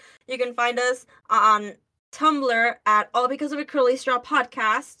Twitter. You can find us on Tumblr at All Because of a Curly Straw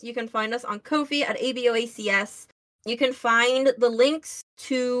Podcast. You can find us on Ko-fi at ABOACS. You can find the links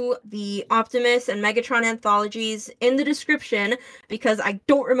to the Optimus and Megatron anthologies in the description because I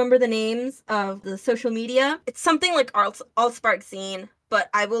don't remember the names of the social media. It's something like Allspark Zine,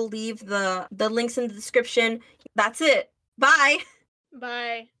 but I will leave the links in the description. That's it. Bye!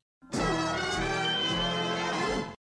 Bye.